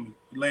put it on me.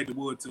 He laid the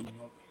wood to me.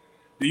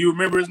 Do you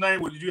remember his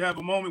name? Or did you have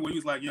a moment where he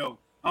was like, yo,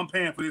 I'm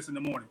paying for this in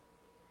the morning?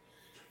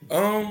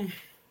 Trying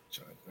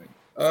to think.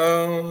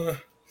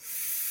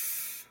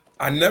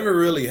 I never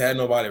really had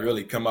nobody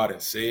really come out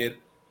and say it,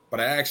 but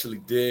I actually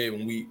did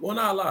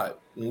not a lot.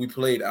 When we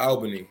played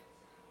Albany,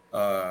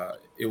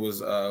 it was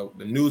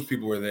the news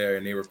people were there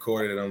and they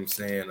recorded him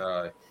saying,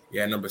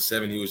 number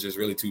 7, he was just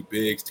really too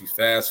big, too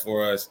fast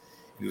for us.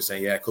 He was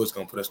saying, coach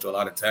gonna put us through a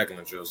lot of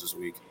tackling drills this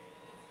week.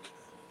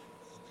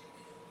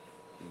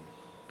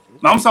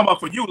 Now I'm talking about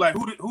for you, like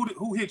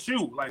who hit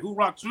you, like who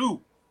rocked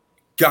you?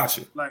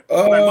 Gotcha. Like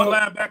one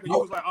linebacker, you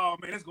was like, oh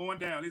man, it's going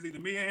down. It's either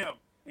me and him,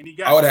 and he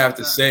got. I would have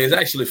to say it's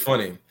actually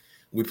funny.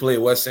 We played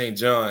West St.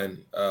 John,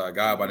 a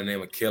guy by the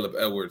name of Caleb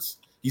Edwards.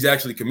 He's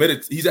actually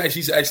committed. He's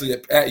actually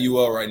at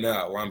UL right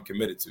now, where I'm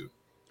committed to.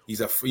 He's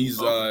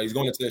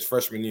going into his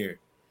freshman year.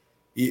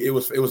 It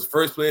was the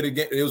first play of the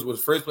game. It was the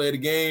first play of the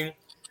game.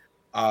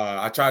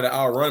 I tried to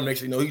outrun him.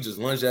 Next thing you know, he just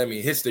lunged at me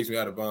and hit sticks me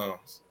out of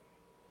bounds.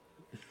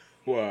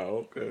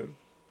 Wow. Okay.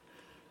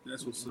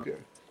 That's what's up. Okay.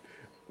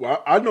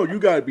 Well, I know you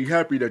gotta be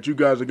happy that you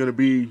guys are gonna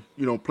be,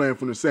 playing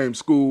from the same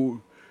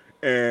school,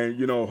 and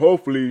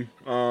hopefully,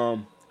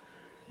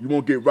 you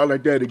won't get rocked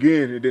like that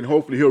again, and then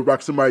hopefully he'll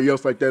rock somebody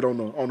else like that on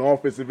the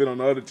offensive end on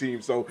the other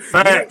team. So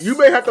you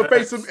may have to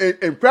face him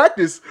in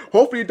practice.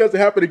 Hopefully it doesn't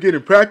happen again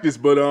in practice,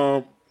 but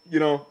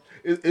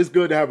it's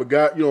good to have a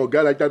guy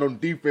like that on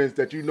the defense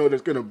that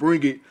that's gonna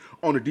bring it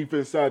on the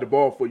defense side of the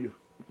ball for you.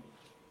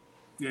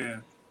 Yeah.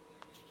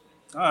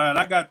 All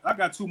right, I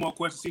got 2 more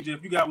questions, CJ.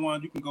 If you got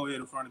one, you can go ahead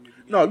in front of me.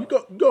 You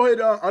go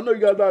ahead. I know you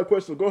got a lot of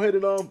questions. Go ahead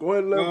and let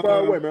them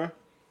fire away, man.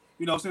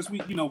 Since we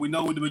know in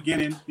the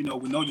beginning, we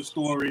know your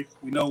story,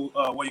 we know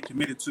what you're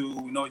committed to,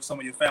 we know some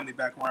of your family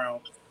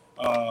background,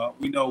 but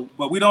we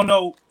don't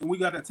know, and we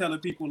got to tell the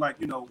people what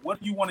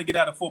do you want to get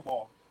out of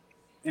football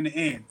in the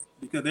end,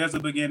 because there's a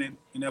beginning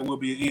and there will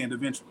be an end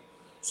eventually.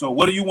 So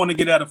what do you want to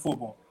get out of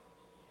football?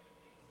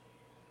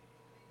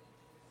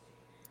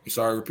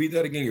 Sorry, repeat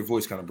that again. Your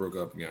voice kind of broke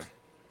up again.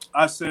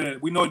 I said,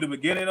 we know the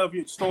beginning of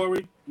your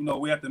story.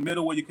 We're at the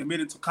middle where you're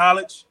committed to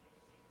college.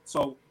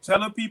 So tell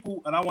the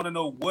people, and I want to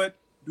know, what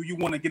do you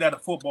want to get out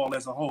of football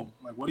as a whole?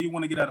 Like, what do you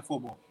want to get out of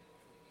football?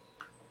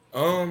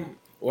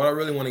 What I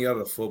really want to get out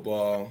of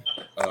football,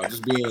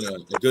 just being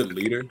a good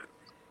leader.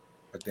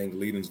 I think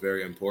leading is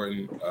very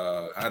important.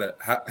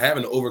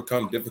 Having to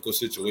overcome difficult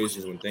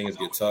situations when things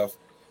get tough.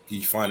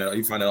 You find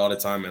it all the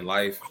time in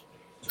life.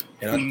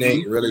 And I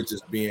think really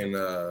just being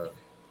a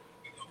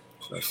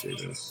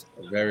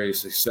very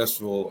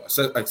successful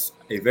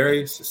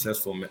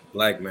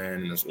black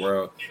man in this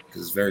world,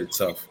 because it's very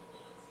tough.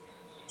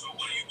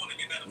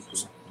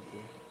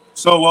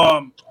 So,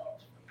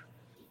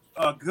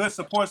 a good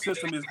support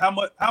system is how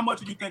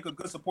much do you think a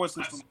good support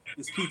system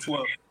is key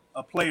to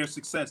a player's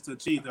success to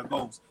achieve their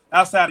goals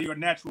outside of your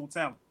natural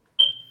talent?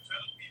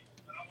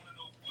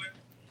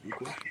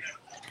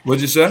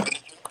 What'd you say?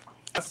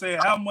 I said,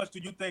 how much do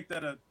you think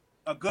that a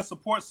a good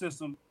support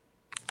system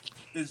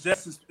is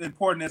just as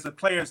important as a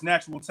player's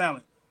natural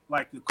talent,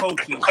 like the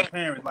coaches, the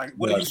parents. Like,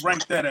 what do you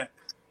rank that at?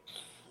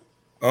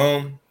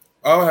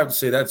 I'll have to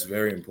say that's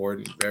very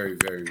important, very,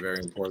 very, very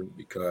important,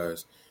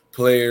 because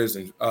players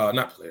and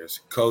not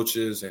players,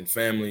 coaches and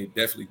family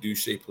definitely do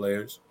shape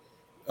players.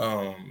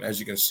 As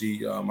you can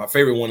see, my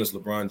favorite one is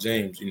LeBron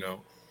James. You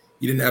know,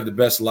 he didn't have the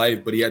best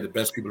life, but he had the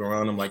best people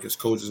around him, like his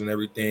coaches and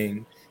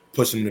everything,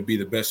 pushing him to be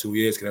the best who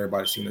he is, because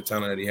everybody's seen the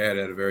talent that he had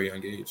at a very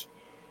young age.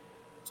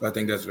 So I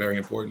think that's very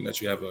important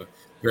that you have a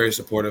very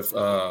supportive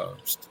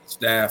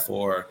staff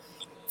or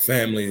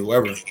family,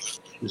 whoever,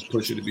 just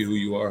push you to be who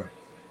you are.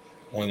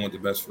 Only want the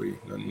best for you,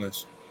 nothing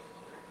less.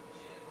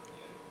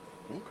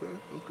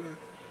 Okay.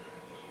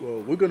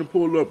 Well, we're gonna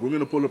pull up. We're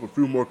gonna pull up a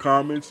few more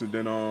comments, and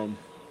then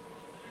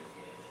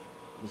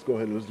let's go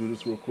ahead and let's do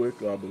this real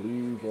quick. I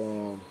believe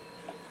well,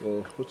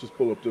 let's just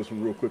pull up this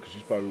one real quick because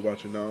she's probably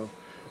watching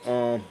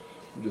now.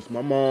 Just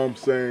my mom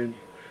saying,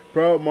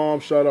 "Proud mom,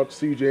 shout out to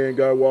CJ and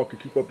Guy Walker.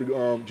 Keep up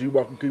the G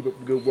Walker, keep up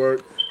the good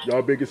work.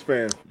 Y'all biggest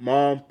fan.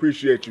 Mom,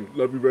 appreciate you.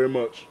 Love you very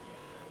much."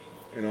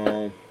 And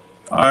all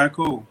right,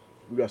 cool.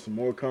 We got some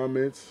more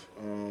comments.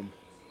 A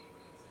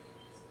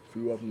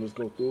few of them. Let's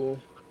go through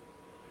them.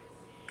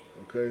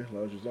 Okay,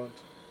 Elijah's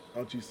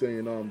auntie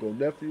saying, "Go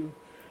nephew."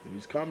 And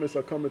these comments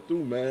are coming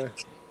through, man.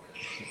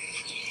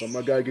 Something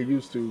I gotta get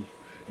used to.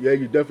 Yeah,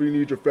 you definitely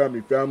need your family.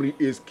 Family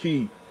is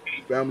key.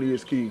 Family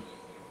is key.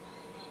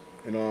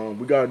 And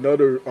we got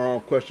another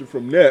question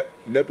from Nep.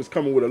 Nep is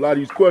coming with a lot of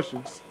these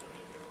questions.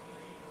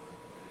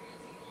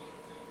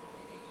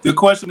 The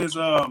question is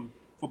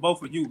for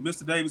both of you,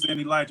 Mr. Davis and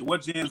Elijah.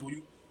 What gems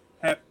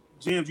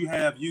you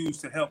have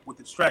used to help with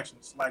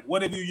distractions? Like,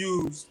 what have you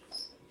used,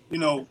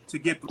 to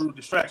get through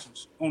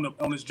distractions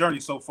on this journey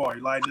so far,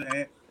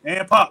 Elijah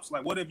and Pops?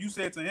 Like, what have you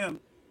said to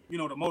him,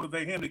 to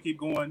motivate him to keep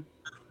going,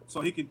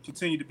 so he can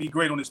continue to be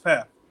great on this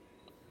path?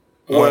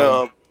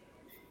 Well,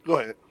 go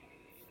ahead.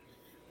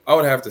 I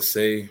would have to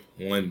say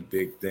one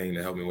big thing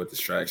to help me with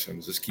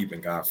distractions, just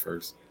keeping God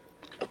first.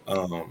 I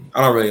don't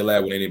really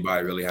let what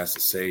anybody really has to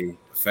say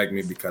affect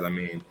me, because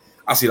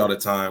I see it all the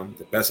time.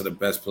 The best of the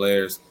best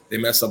players, they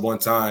mess up one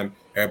time,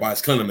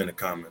 everybody's killing them in the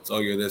comments. Oh,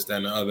 you're this, that,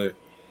 and the other.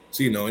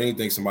 So,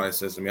 anything somebody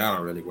says to me, I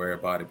don't really worry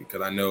about it,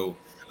 because I know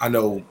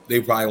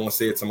they probably won't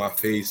say it to my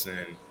face,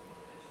 and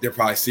they're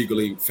probably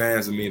secretly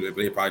fans of me, but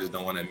they probably just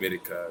don't want to admit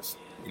it, because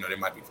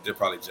they're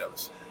probably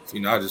jealous. So,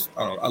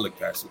 I look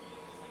past it.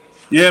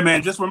 Yeah,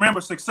 man. Just remember,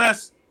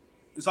 success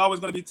is always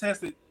going to be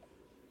tested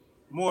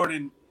more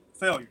than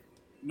failure.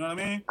 You know what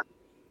I mean?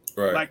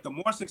 Right. Like, the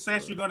more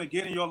success you're going to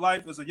get in your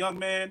life as a young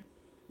man,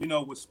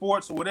 with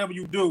sports or whatever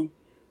you do,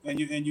 and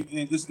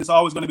it's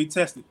always going to be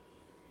tested.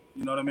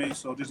 You know what I mean?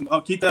 So just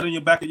keep that in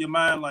your back of your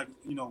mind, like,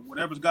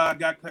 whatever's God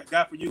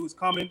got for you is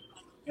coming,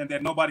 and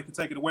that nobody can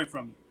take it away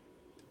from you.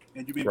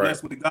 And you've been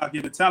blessed with the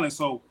God-given talent.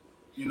 So,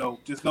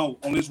 just know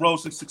on this road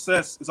to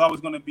success, it's always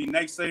going to be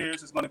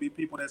naysayers. It's going to be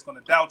people that's going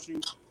to doubt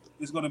you.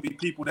 It's going to be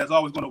people that's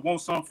always going to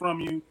want something from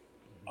you.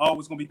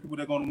 Always going to be people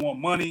that are going to want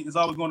money. It's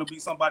always going to be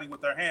somebody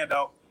with their hand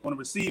out on the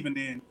receiving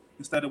end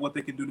instead of what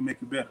they can do to make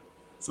you better.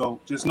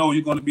 So just know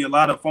you're going to be a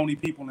lot of phony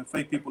people and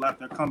fake people out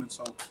there coming.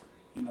 So,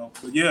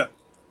 but yeah.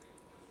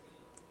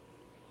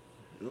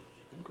 Yep.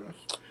 Okay.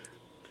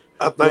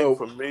 I think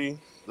for me,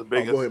 the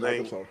biggest ahead,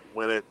 thing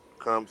when it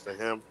comes to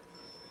him,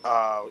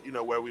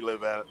 where we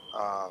live at,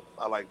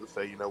 I like to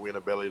say, we're in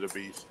the belly of the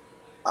beast.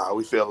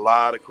 We see a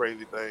lot of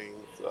crazy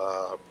things,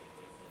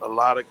 a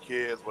lot of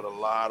kids with a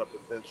lot of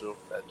potential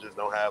that just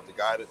don't have the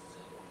guidance.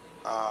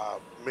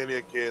 Many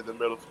kids in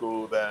middle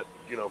school that,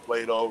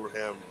 played over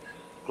him,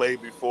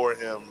 played before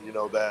him,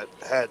 that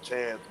had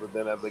chance, but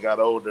then as they got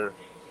older,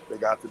 they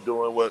got to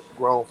doing what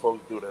grown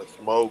folks do. They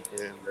smoke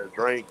and they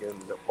drink and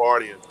they're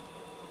partying.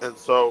 And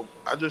so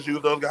I just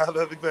use those guys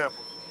as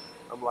examples.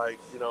 I'm like,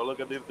 look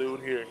at this dude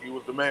here. He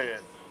was the man.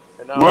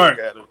 And now look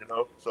at him,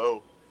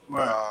 So,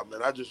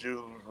 and I just use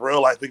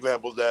real life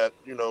examples that,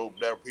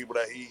 that are people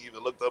that he either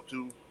looked up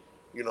to,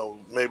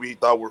 maybe he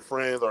thought were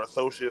friends or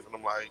associates. And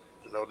I'm like,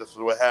 this is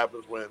what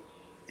happens when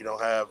you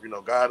don't have,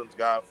 guidance,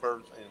 God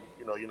first, and,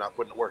 you're not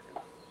putting the work in.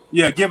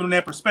 Yeah, giving him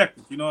that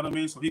perspective, you know what I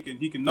mean? So he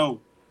can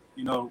know,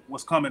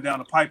 what's coming down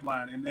the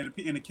pipeline. And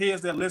the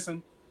kids that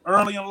listen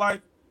early in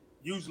life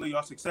usually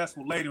are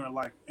successful later in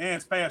life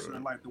and faster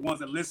in life, the ones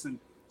that listen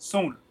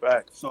sooner.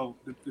 Right. So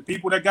the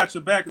people that got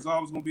your back is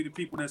always going to be the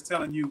people that's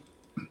telling you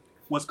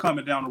what's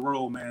coming down the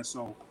road, man.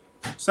 So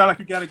sound like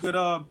you got a good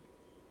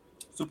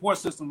support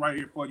system right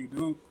here for you,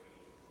 dude.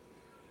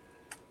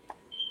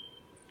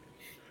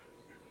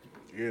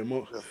 Yeah,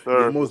 most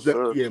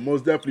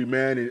definitely,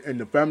 man. And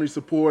the family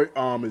support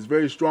is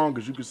very strong,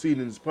 as you can see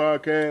in this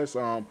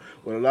podcast.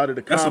 With a lot of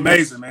the comments, that's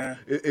amazing, man.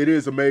 It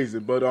is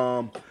amazing. But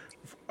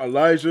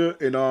Elijah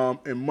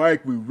and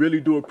Mike, we really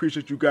do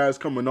appreciate you guys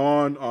coming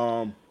on.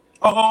 Hold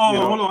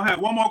on. I have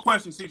one more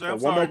question, CJ.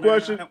 One more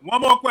question.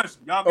 One more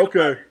question. Y'all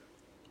okay.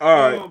 All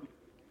right.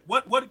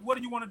 What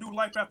do you want to do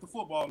life after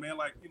football, man?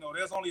 Like,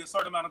 there's only a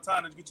certain amount of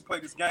time that you get to play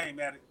this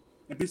game at it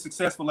and be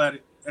successful at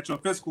it at your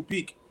physical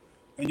peak.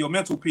 and your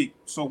mental peak.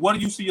 So what do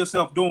you see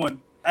yourself doing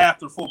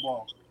after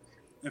football?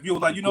 If you were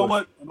like, you know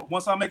what,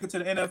 once I make it to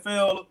the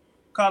NFL,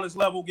 college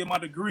level, get my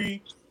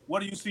degree,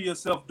 what do you see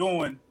yourself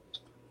doing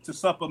to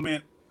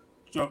supplement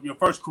your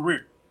first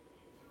career?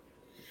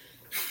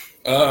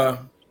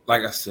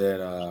 Like I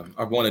said,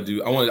 I want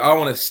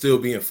to still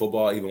be in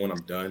football even when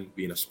I'm done,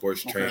 being a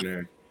sports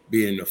trainer,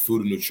 being a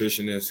food and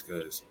nutritionist,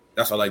 because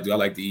that's what I like to do. I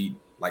like to eat,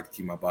 like to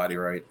keep my body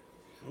right.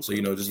 So,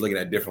 just looking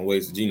at different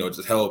ways to,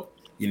 just help,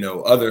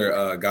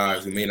 other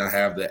guys who may not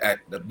have the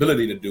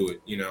ability to do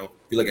it. If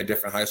you look at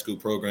different high school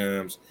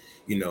programs,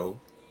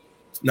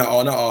 not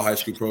all high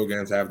school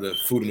programs have the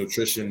food and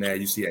nutrition that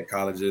you see at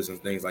colleges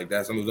and things like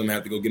that. Some of them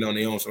have to go get on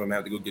their own. Some of them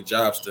have to go get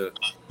jobs to,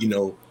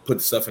 put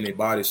the stuff in their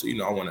body. So,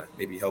 I want to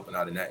maybe helping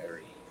out in that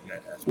area.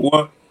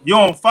 Well, you're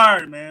on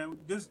fire, man.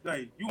 This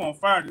day, you on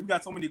fire. We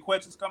got so many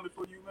questions coming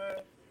for you, man.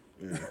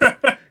 Yeah,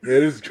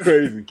 this is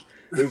crazy.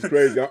 It's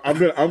crazy. I'm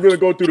gonna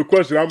go through the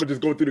question. I'm gonna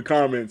just go through the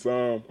comments.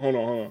 Hold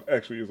on.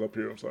 Actually, it's up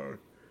here. I'm sorry.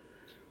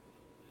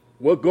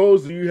 What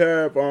goals do you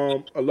have,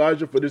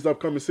 Elijah, for this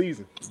upcoming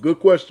season? Good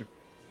question.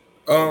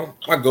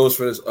 My goals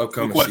for this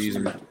upcoming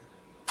season.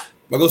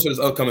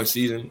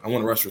 I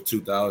want to rush for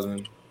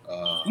 2,000.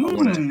 I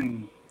want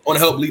to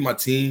help lead my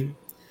team.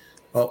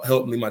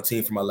 Help lead my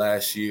team for my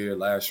last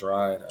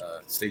ride,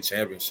 state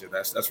championship.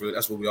 That's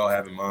what we all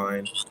have in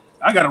mind.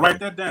 I gotta write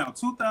that down.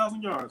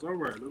 2,000 yards. All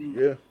right.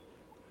 2,000.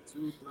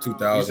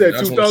 You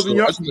said 2,000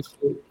 yards. I just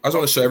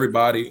want to show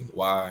everybody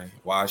why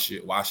I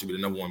should be the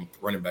number one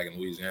running back in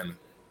Louisiana.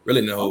 Really,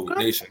 in the whole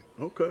nation.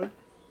 Okay.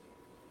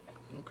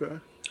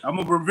 I'm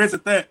gonna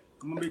revisit that.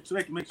 I'm gonna be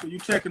checking. Make sure you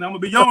checking. I'm gonna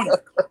be on you.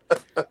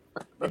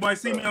 You might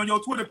see me on your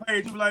Twitter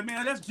page. You be like,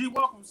 man, that's G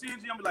Walker from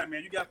CNG. I'm be like,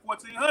 man, you got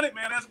 1,400,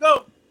 man. Let's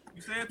go.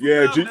 You said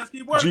 2,000. Let's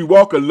keep working. G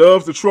Walker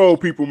loves to troll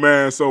people,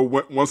 man. So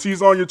once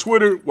he's on your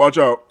Twitter, watch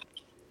out.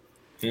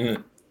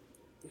 Mm-hmm.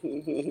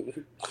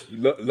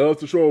 Loves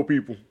to troll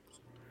people.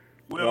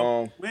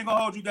 Well, we ain't gonna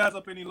hold you guys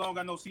up any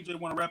longer. I know CJ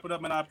want to wrap it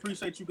up, man. I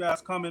appreciate you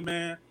guys coming,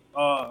 man.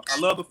 I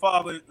love the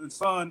father and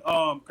son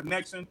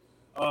connection.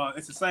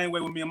 It's the same way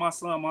with me and my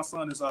son. My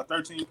son is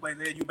 13, plays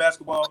AAU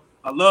basketball.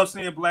 I love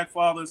seeing black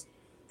fathers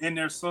in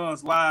their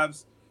sons'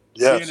 lives.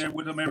 Yes. Being there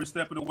with them every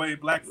step of the way.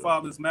 Black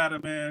fathers matter,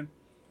 man.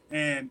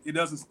 And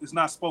it's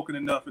not spoken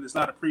enough, and it's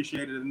not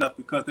appreciated enough,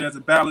 because there's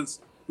a balance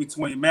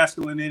between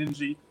masculine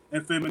energy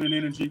and feminine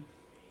energy,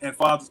 and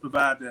fathers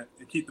provide that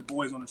and keep the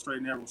boys on the straight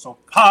and narrow. So,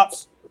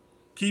 pops,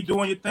 keep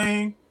doing your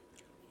thing.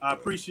 I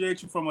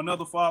appreciate you from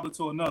another father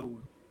to another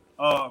one.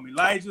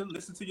 Elijah,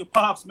 listen to your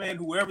pops, man.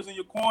 Whoever's in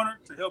your corner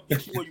to help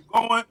get you where you're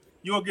going,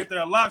 you'll get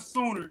there a lot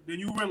sooner than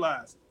you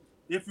realize.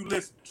 If you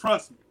listen,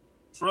 trust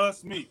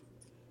me.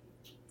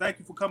 Thank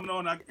you for coming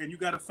on, and you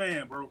got a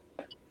fan, bro.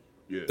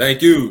 Yeah.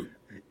 Thank you.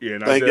 Yeah,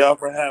 and thank y'all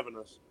for having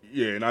us.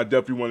 Yeah, and I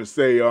definitely want to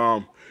say,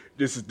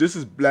 this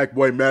is Black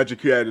Boy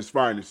Magic here at its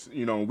finest.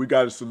 We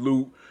got to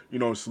salute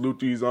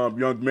these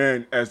young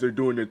men as they're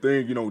doing their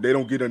thing. They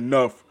don't get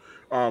enough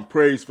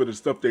praise for the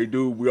stuff they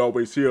do. We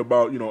always hear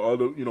about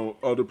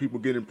other people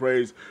getting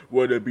praise,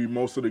 whether it be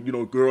most of the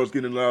girls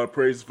getting a lot of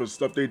praise for the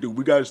stuff they do.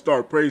 We got to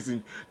start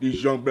praising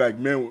these young black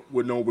men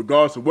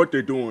regardless of what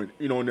they're doing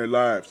in their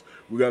lives.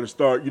 We got to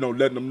start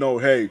letting them know,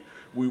 hey,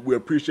 we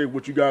appreciate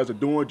what you guys are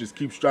doing. Just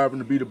keep striving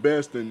to be the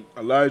best. And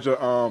Elijah,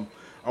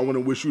 I want to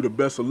wish you the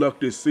best of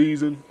luck this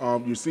season,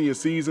 your senior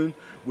season.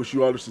 Wish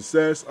you all the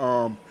success.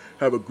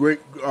 Have a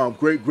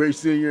great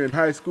senior in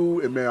high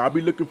school, and man, I'll be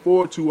looking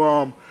forward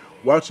to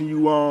watching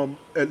you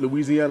at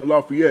Louisiana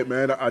Lafayette,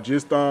 man. I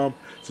just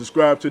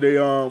subscribed to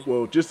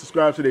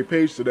their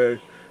page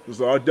today,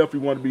 so I definitely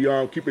want to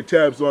be keeping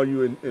tabs on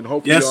you and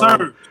hopefully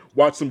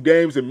watch some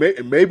games and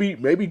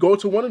maybe go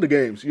to one of the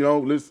games.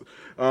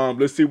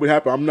 Let's see what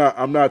happens.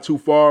 I'm not too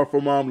far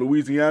from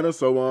Louisiana,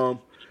 so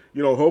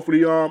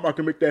hopefully I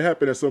can make that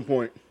happen at some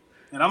point.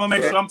 And I'm gonna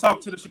make sure I'm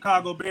talking to the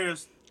Chicago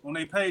Bears on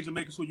their page and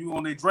making sure you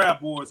on their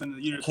draft boards in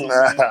the year. So,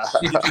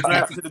 get you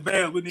drafted to the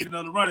Bears. We need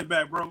another running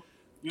back, bro.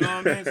 You know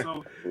what I mean?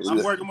 So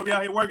I'm gonna be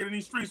out here working in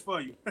these streets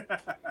for you.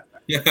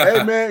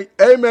 Hey man,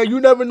 you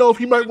never know if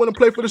he might want to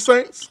play for the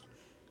Saints.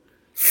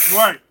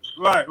 Right.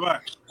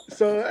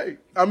 So hey,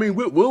 I mean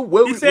we'll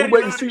wait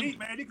and see. Eat,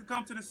 man. He could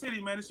come to the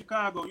city, man. It's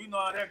Chicago. You know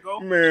how that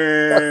go.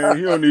 Man,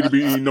 you don't need to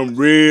be eating them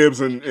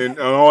ribs and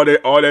all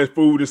that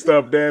food and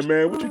stuff there,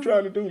 man. What you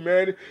trying to do,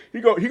 man? He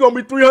gonna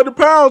be 300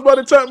 pounds by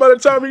the time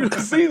the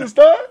season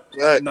start.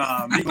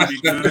 Nah, he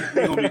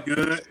gonna be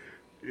good.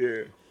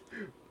 Yeah.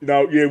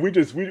 We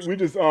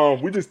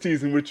just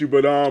teasing with you,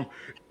 but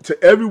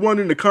to everyone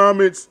in the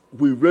comments,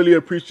 we really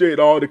appreciate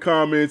all the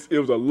comments. It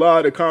was a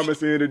lot of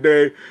comments in here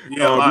today.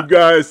 You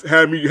guys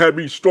had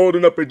me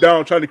strolling up and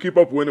down trying to keep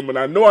up with them, and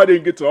I know I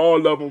didn't get to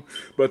all of them,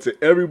 but to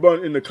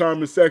everyone in the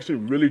comment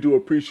section, really do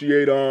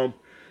appreciate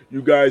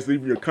you guys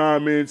leaving your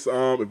comments.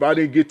 If I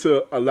didn't get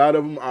to a lot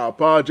of them, I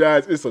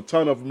apologize. It's a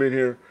ton of them in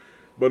here,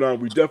 but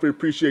we definitely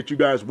appreciate you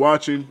guys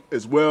watching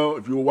as well.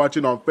 If you were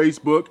watching on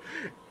Facebook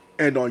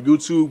and on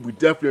YouTube, we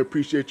definitely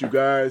appreciate you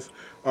guys.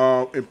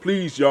 And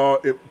please, y'all,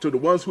 to the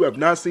ones who have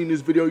not seen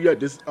this video yet,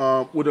 this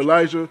with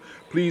Elijah,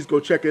 please go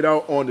check it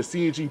out on the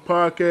CNG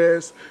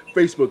Podcast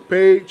Facebook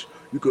page.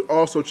 You could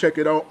also check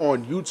it out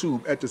on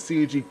YouTube at the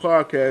CNG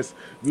Podcast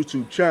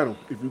YouTube channel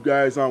if you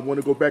guys want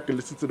to go back and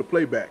listen to the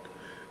playback.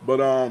 But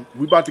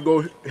we about to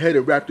go ahead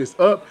and wrap this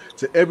up.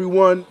 To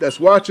everyone that's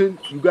watching,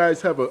 you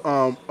guys have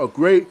a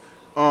great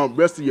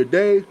rest of your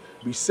day.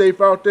 Be safe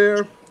out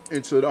there.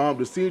 And to the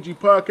CNG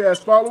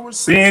Podcast followers,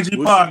 CNG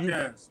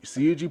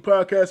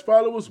Podcast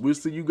followers, we'll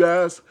see you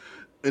guys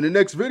in the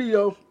next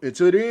video.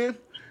 Until then,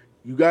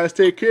 you guys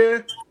take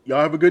care. Y'all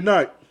have a good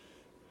night.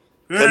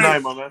 Good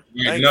night, my man.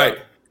 Good night.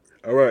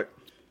 All right.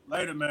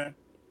 Later, man.